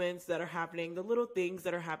little moments that are happening, the little things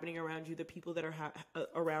that are happening around you, the people that are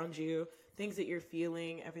around you, things that you're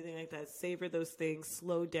feeling, everything like that. Savor those things,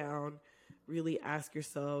 slow down, really ask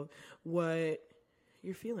yourself what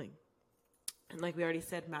you're feeling. And like we already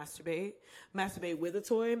said, masturbate. Masturbate with a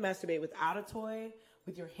toy, masturbate without a toy,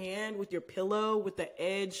 with your hand, with your pillow, with the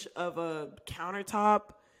edge of a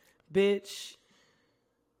countertop, bitch.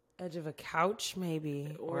 Edge of a couch,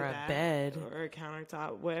 maybe. Or a that, bed. Or a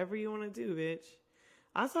countertop. Whatever you want to do, bitch.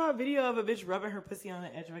 I saw a video of a bitch rubbing her pussy on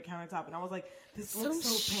the edge of a countertop, and I was like, this looks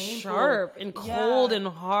so painful. Sharp and cold and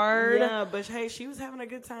hard. Yeah, but hey, she was having a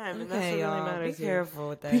good time, and that's what really matters. Be careful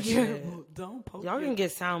with that Be shit. careful. Don't poke Y'all it. can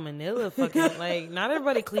get salmonella fucking, like, not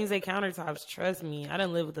everybody cleans their countertops, trust me. I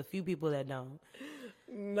done live with a few people that don't.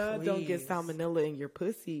 No, Please. don't get salmonella in your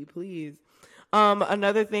pussy, please.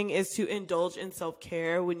 Another thing is to indulge in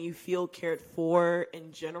self-care when you feel cared for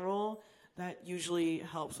in general. That usually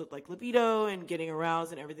helps with like libido and getting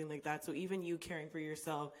aroused and everything like that. So even you caring for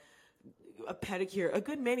yourself, a pedicure, a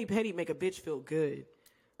good mani-pedi make a bitch feel good.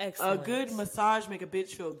 Excellent. A good massage make a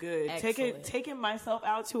bitch feel good. Excellent. Taking myself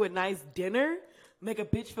out to a nice dinner make a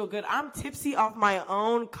bitch feel good. I'm tipsy off my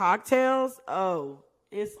own cocktails. Oh,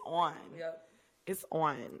 it's on. Yep. It's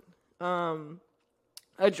on.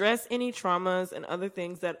 Address any traumas and other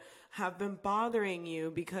things that have been bothering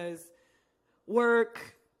you, because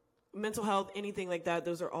work, mental health, anything like that,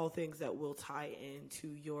 those are all things that will tie into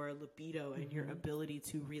your libido and your ability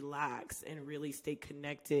to relax and really stay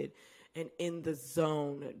connected and in the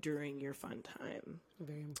zone during your fun time.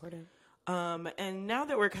 Very important. And now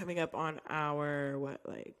that we're coming up on our,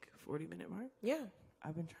 40-minute mark? Yeah.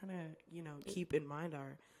 I've been trying to, keep in mind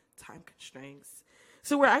our time constraints.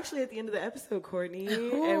 So we're actually at the end of the episode, Courtney,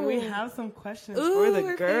 and we have some questions for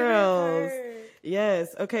the girls.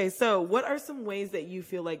 Yes. Okay. So what are some ways that you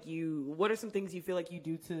feel like what are some things you feel like you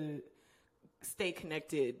do to stay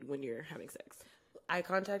connected when you're having sex? Eye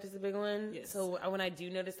contact is a big one. Yes. So when I do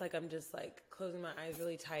notice, like, I'm just like closing my eyes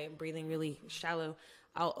really tight and breathing really shallow,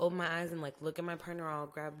 I'll open my eyes and like look at my partner. I'll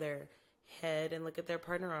grab their head and look at their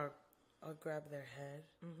partner. I'll grab their head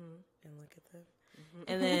and look at them.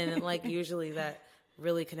 And then like usually that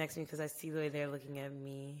really connects me because I see the way they're looking at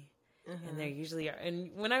me. And they're usually, and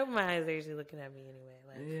when I open my eyes, they're usually looking at me anyway.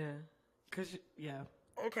 Like,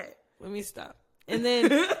 okay, let me stop. And then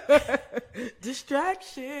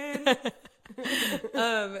distraction.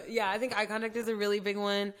 I think eye contact is a really big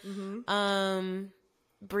one.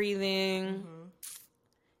 Breathing.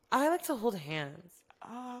 I like to hold hands. Oh,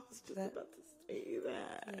 I was just about to say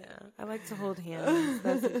that. Yeah, I like to hold hands.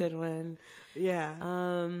 That's a good one.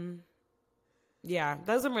 Yeah. Yeah,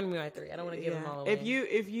 those are going to be my three. I don't want to give them all away. If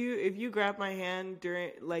you grab my hand during,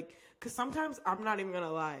 like, because sometimes, I'm not even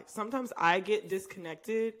gonna lie, sometimes I get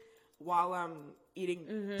disconnected while I'm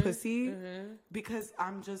eating pussy because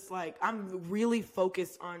I'm just like, I'm really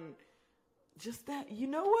focused on just that. You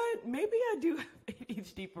know what? Maybe I do have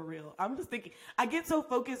ADHD for real. I'm just thinking, I get so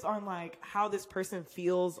focused on like how this person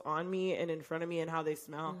feels on me and in front of me and how they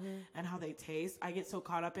smell and how they taste. I get so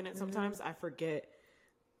caught up in it sometimes I forget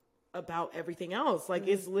about everything else. Like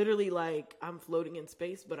it's literally like I'm floating in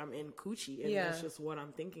space, but I'm in coochie, and that's just what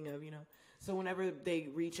I'm thinking of, So whenever they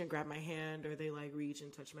reach and grab my hand, or they like reach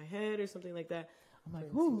and touch my head or something like that, I'm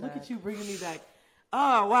like, ooh, look at you bringing me back.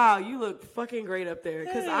 Oh, wow, you look fucking great up there.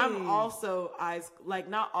 Because I'm also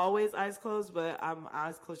not always eyes closed, but I'm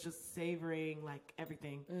eyes closed, just savoring like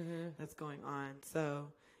everything that's going on. So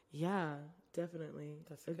yeah, definitely.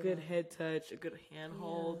 That's a good head touch, a good hand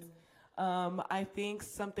hold. I think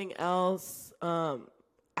something else,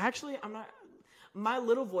 actually, my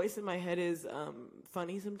little voice in my head is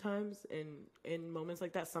funny sometimes, and in moments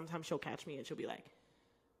like that, sometimes she'll catch me and she'll be like,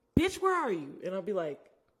 bitch, where are you? And I'll be like,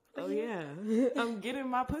 oh yeah, I'm getting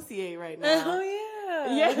my pussy ate right now. Oh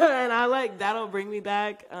yeah. Yeah, and that'll bring me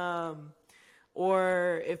back.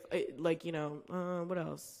 Or if, what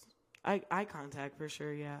else? Eye contact for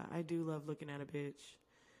sure, yeah. I do love looking at a bitch.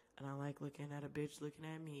 And I like looking at a bitch, looking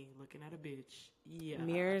at me, looking at a bitch. Yeah.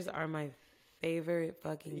 Mirrors are my favorite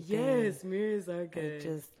fucking thing. Yes, mirrors are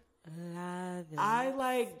good. Love it. I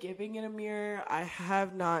like giving in a mirror. I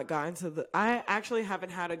have not gotten to I actually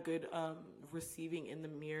haven't had a good receiving in the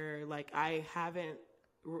mirror. Like I haven't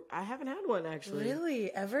had one actually.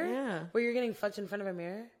 Really? Ever? Yeah. Where you're getting fucked in front of a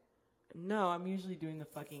mirror? No, I'm usually doing the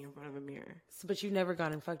fucking in front of a mirror. But you've never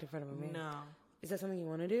gotten fucked in front of a mirror? No. Is that something you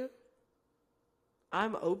want to do?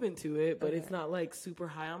 I'm open to it, but Okay. it's not like super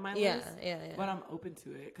high on my Yeah, list. yeah. But I'm open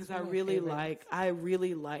to it because One I of my really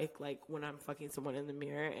favorites. like when I'm fucking someone in the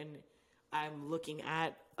mirror and I'm looking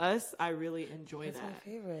at us. I really enjoy That's that. my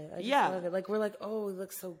favorite. I just Yeah. love it. Like, we're like, oh, we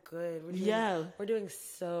look so good. We're doing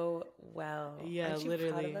so well. Yeah, Aren't you proud of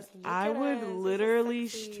literally. us? Look I at would us. We're so literally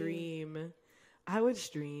sexy. stream. I would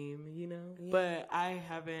stream, you know, Yeah. but I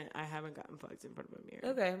haven't gotten fucked in front of a mirror.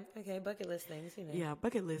 Okay. Bucket list things, you know. Yeah,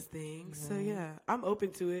 bucket list things. So yeah, I'm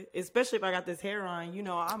open to it. Especially if I got this hair on, you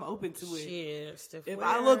know, I'm open to it. Shit, stiff If wear.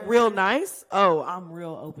 I look real nice, I'm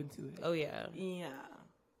real open to it. Oh, yeah. Yeah.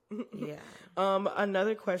 Yeah.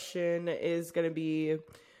 Another question is gonna be,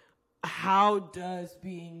 how does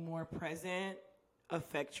being more present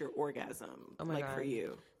affect your orgasm? Oh my like God. for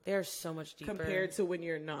you, They're so much deeper. compared to when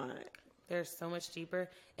you're not. They're so much deeper.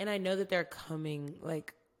 And I know that they're coming,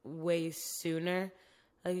 like, way sooner.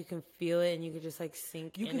 Like, you can feel it and you can just, like,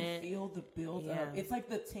 sink You in can it. feel the build Yeah. up. It's like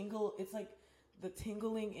the tingle. It's like the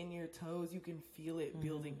tingling in your toes. You can feel it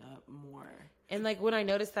building up more. And, like, when I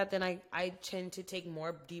notice that, then I tend to take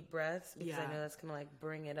more deep breaths because I Yeah. know that's going to, like,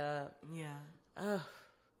 bring it up. Yeah. Oh,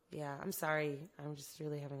 yeah. I'm sorry. I'm just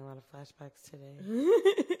really having a lot of flashbacks today.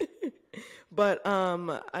 But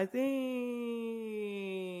I think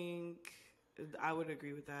I would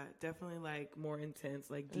agree with that. Definitely like more intense,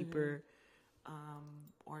 like deeper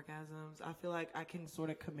orgasms. I feel like I can sort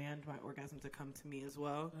of command my orgasm to come to me as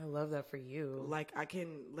well. I love that for you. Like I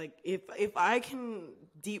can like if I can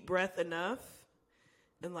deep breath enough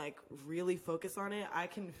and like really focus on it, I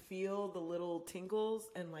can feel the little tingles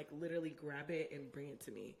and like literally grab it and bring it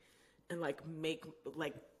to me and like make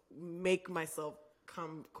myself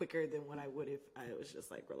come quicker than what I would if I was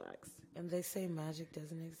just like relaxed. And they say magic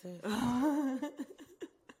doesn't exist.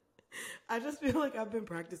 I just feel like I've been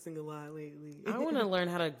practicing a lot lately. I want to learn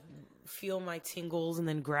how to feel my tingles and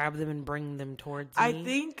then grab them and bring them towards I me.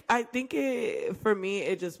 think it for me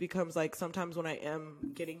it just becomes like sometimes when I am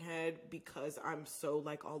getting head because I'm so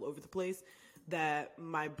like all over the place that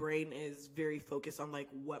my brain is very focused on like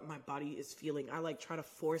what my body is feeling. I like try to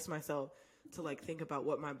force myself to like think about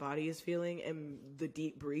what my body is feeling and the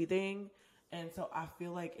deep breathing. And so I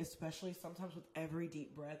feel like, especially sometimes with every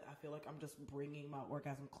deep breath, I feel like I'm just bringing my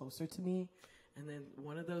orgasm closer to me. And then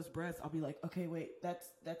one of those breaths, I'll be like, okay, wait, that's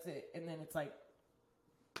it. And then it's like,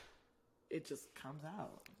 it just comes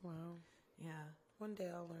out. Wow. Yeah. One day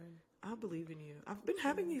I'll learn. I believe in you. I've been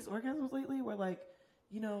having these orgasms lately where like,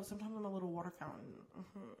 you know, sometimes I'm a little water fountain. I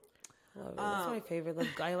love it. That's my favorite.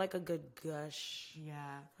 Like, I like a good gush.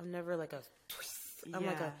 Yeah. I'm never like a twist. I'm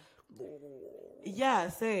like a... Yeah,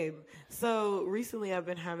 same. So recently I've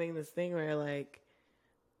been having this thing where like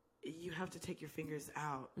you have to take your fingers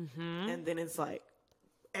out and then it's like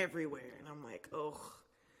everywhere and I'm like, oh,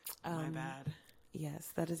 my bad.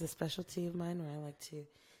 Yes, that is a specialty of mine where I like to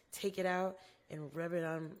take it out and rub it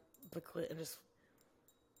on the clit and just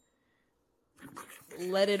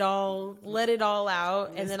let it all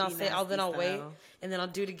out. And then I'll say, then I'll wait and then I'll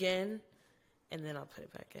do it again and then I'll put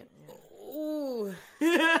it back in. Yeah. Ooh.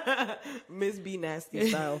 Miss B Nasty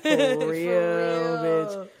style. For real,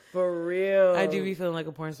 bitch. For real. I do be feeling like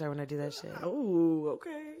a porn star when I do that shit. Oh,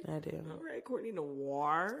 okay. I do. All right, Courtney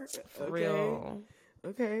Noir. For real.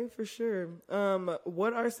 Okay, for sure.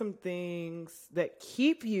 What are some things that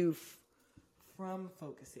keep you from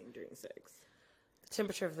focusing during sex? The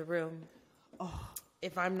temperature of the room. Oh.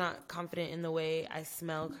 If I'm not confident in the way I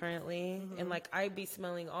smell currently, and like I be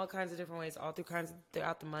smelling all kinds of different ways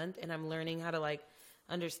throughout the month, and I'm learning how to like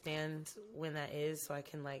understand when that is, so I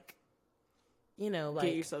can like, you know, like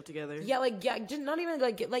get yourself together. Yeah, like just not even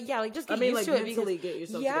like just get I mean, used like to it. mentally Because, get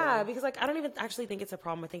yourself yeah, together. because like I don't even actually think it's a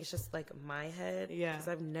problem. I think it's just like my head. Yeah, because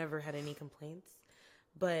I've never had any complaints,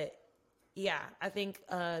 but yeah, I think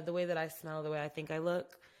the way that I smell, the way I think I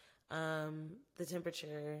look, the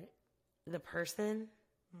temperature. The person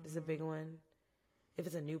is a big one. If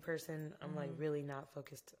it's a new person, I'm like really not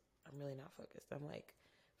focused. I'm like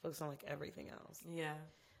focused on like everything else. Yeah.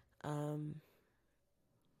 I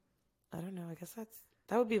don't know. I guess that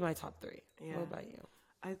would be my top 3. Yeah. What about you?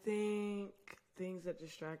 I think things that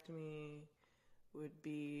distract me would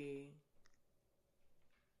be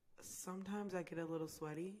sometimes I get a little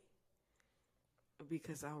sweaty.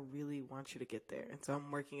 because I really want you to get there. And so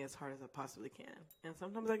I'm working as hard as I possibly can. And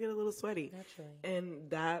sometimes I get a little sweaty. Naturally. And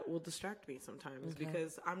that will distract me sometimes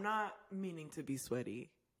because I'm not meaning to be sweaty.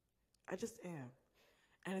 I just am.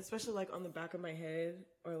 And especially like on the back of my head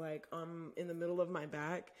or like in the middle of my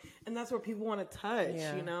back. And that's where people want to touch,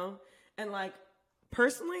 you know? And like,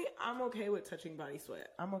 personally, I'm okay with touching body sweat.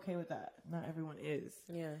 I'm okay with that. Not everyone is.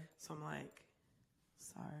 Yeah. So I'm like,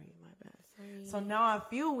 sorry, my bad. Sorry. So now I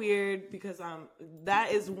feel weird because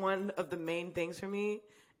that is one of the main things for me.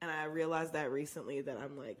 And I realized that recently that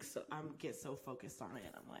I'm like, so I'm get so focused on it.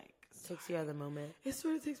 And I'm like, Takes you out of the moment. It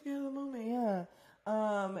sort of takes me out of the moment, yeah.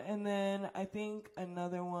 And then I think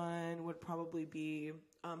another one would probably be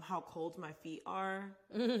how cold my feet are.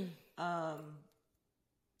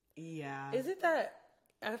 Yeah. Is it that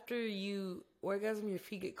after you orgasm, your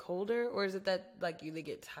feet get colder, or is it that like they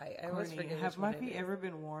get tight? I always forget. Have my feet ever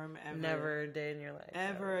been warm? Ever? Never a day in your life.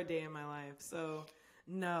 Ever a day in my life. So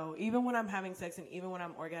no, even when I'm having sex and even when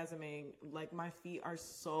I'm orgasming, like my feet are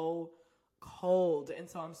so cold, and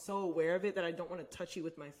so I'm so aware of it that I don't want to touch you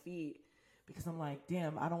with my feet. Because I'm like,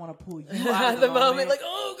 damn, I don't want to pull you out of the moment. Like,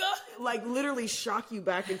 oh God. Like, literally shock you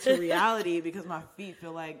back into reality because my feet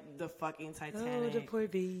feel like the fucking Titanic. Oh, the poor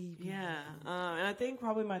baby. Yeah. And I think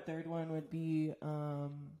probably my third one would be, I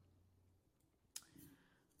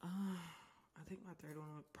think my third one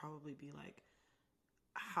would probably be like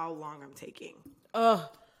how long I'm taking. Oh,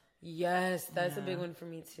 yes. That's a big one for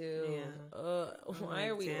me too. Yeah. Why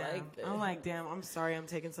are we like this? I'm like, damn, I'm sorry I'm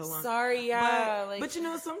taking so long. Sorry, yeah. But you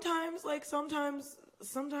know, sometimes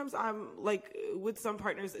I'm like, with some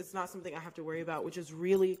partners, it's not something I have to worry about, which is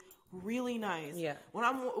really, really nice. Yeah. When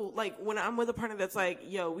I'm with a partner that's like,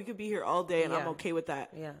 yo, we could be here all day and I'm okay with that.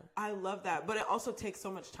 Yeah. I love that. But it also takes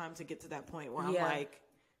so much time to get to that point where I'm like,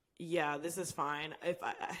 yeah, this is fine.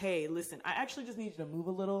 Hey, listen, I actually just need you to move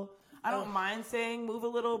a little. I don't mind saying move a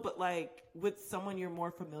little, but like with someone you're more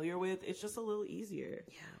familiar with, it's just a little easier.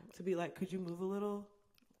 Yeah. To be like, could you move a little?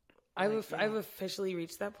 I've officially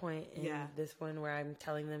reached that point in this one where I'm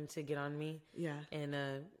telling them to get on me. Yeah. And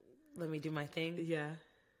let me do my thing. Yeah.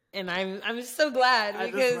 And I'm so glad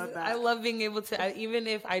because I love being able to, even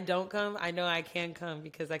if I don't come, I know I can come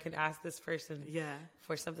because I can ask this person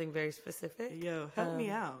for something very specific. Yo, help me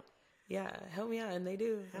out. Yeah, help me out. And they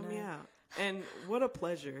do. Help me out. And what a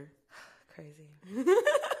pleasure. Crazy.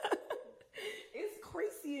 It's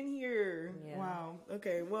crazy in here. Yeah. Wow.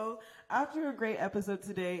 Okay. Well, after a great episode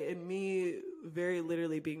today and me very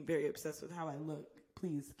literally being very obsessed with how I look,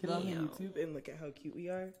 please get on YouTube and look at how cute we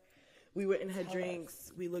are. We went and had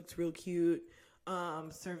drinks. We looked real cute.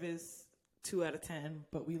 Service 2 out of 10,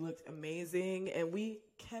 but we looked amazing and we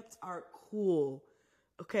kept our cool.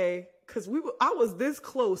 Okay. Cause I was this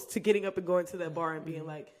close to getting up and going to that bar and being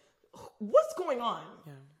like, what's going on?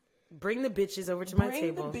 Yeah. Bring the bitches over to my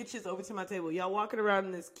table. Bring the bitches over to my table. Y'all walking around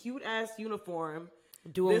in this cute ass uniform.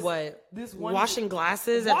 Doing washing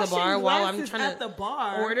glasses at the bar while I'm trying to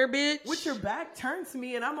order, bitch. With your back turned to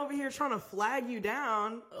me and I'm over here trying to flag you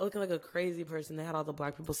down. Looking like a crazy person. They had all the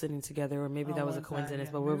black people sitting together, or maybe that was a coincidence,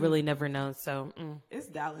 but we'll really never know. So It's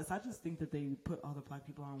Dallas. I just think that they put all the black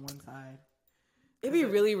people on one side. It'd be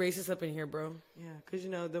really racist up in here, bro. Yeah, because,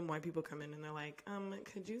 you know, them white people come in and they're like,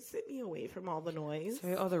 could you sit me away from all the noise?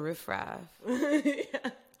 Sorry, all the riffraff.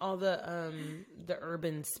 All the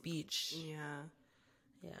urban speech. Yeah.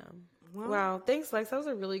 Yeah. Well, wow. Thanks, Lex. That was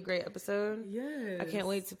a really great episode. Yes. I can't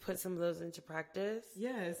wait to put some of those into practice.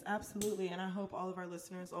 Yes, absolutely. And I hope all of our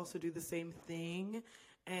listeners also do the same thing.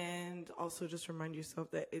 And also just remind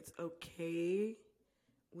yourself that it's okay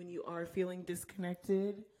when you are feeling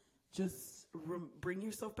disconnected. Just bring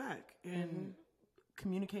yourself back and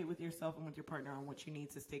communicate with yourself and with your partner on what you need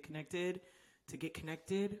to stay connected, to get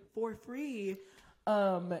connected for free.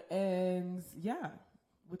 And yeah,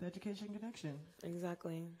 with education connection.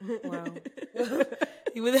 Exactly. Wow.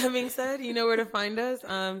 With that being said, you know where to find us.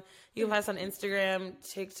 You can find us on Instagram,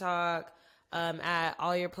 TikTok, at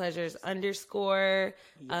allyourpleasures_.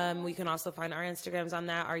 We can also find our Instagrams on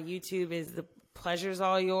that. Our YouTube is The Pleasures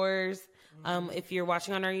All Yours. If you're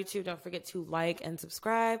watching on our YouTube, don't forget to like and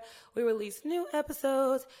subscribe. We release new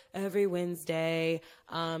episodes every Wednesday.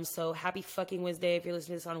 So happy fucking Wednesday if you're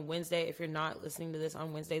listening to this on Wednesday. If you're not listening to this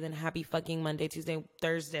on Wednesday, then happy fucking Monday, Tuesday,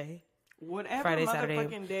 Thursday. Whatever Friday, motherfucking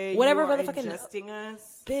Saturday. day Whatever you are motherfucking ingesting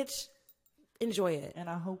us. Bitch, enjoy it. And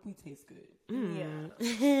I hope we taste good.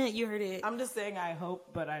 Yeah. You heard it. I'm just saying I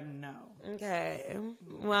hope, but I know. Okay.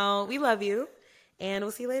 Well, we love you. And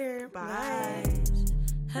we'll see you later. Bye.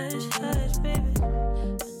 Hush, hush.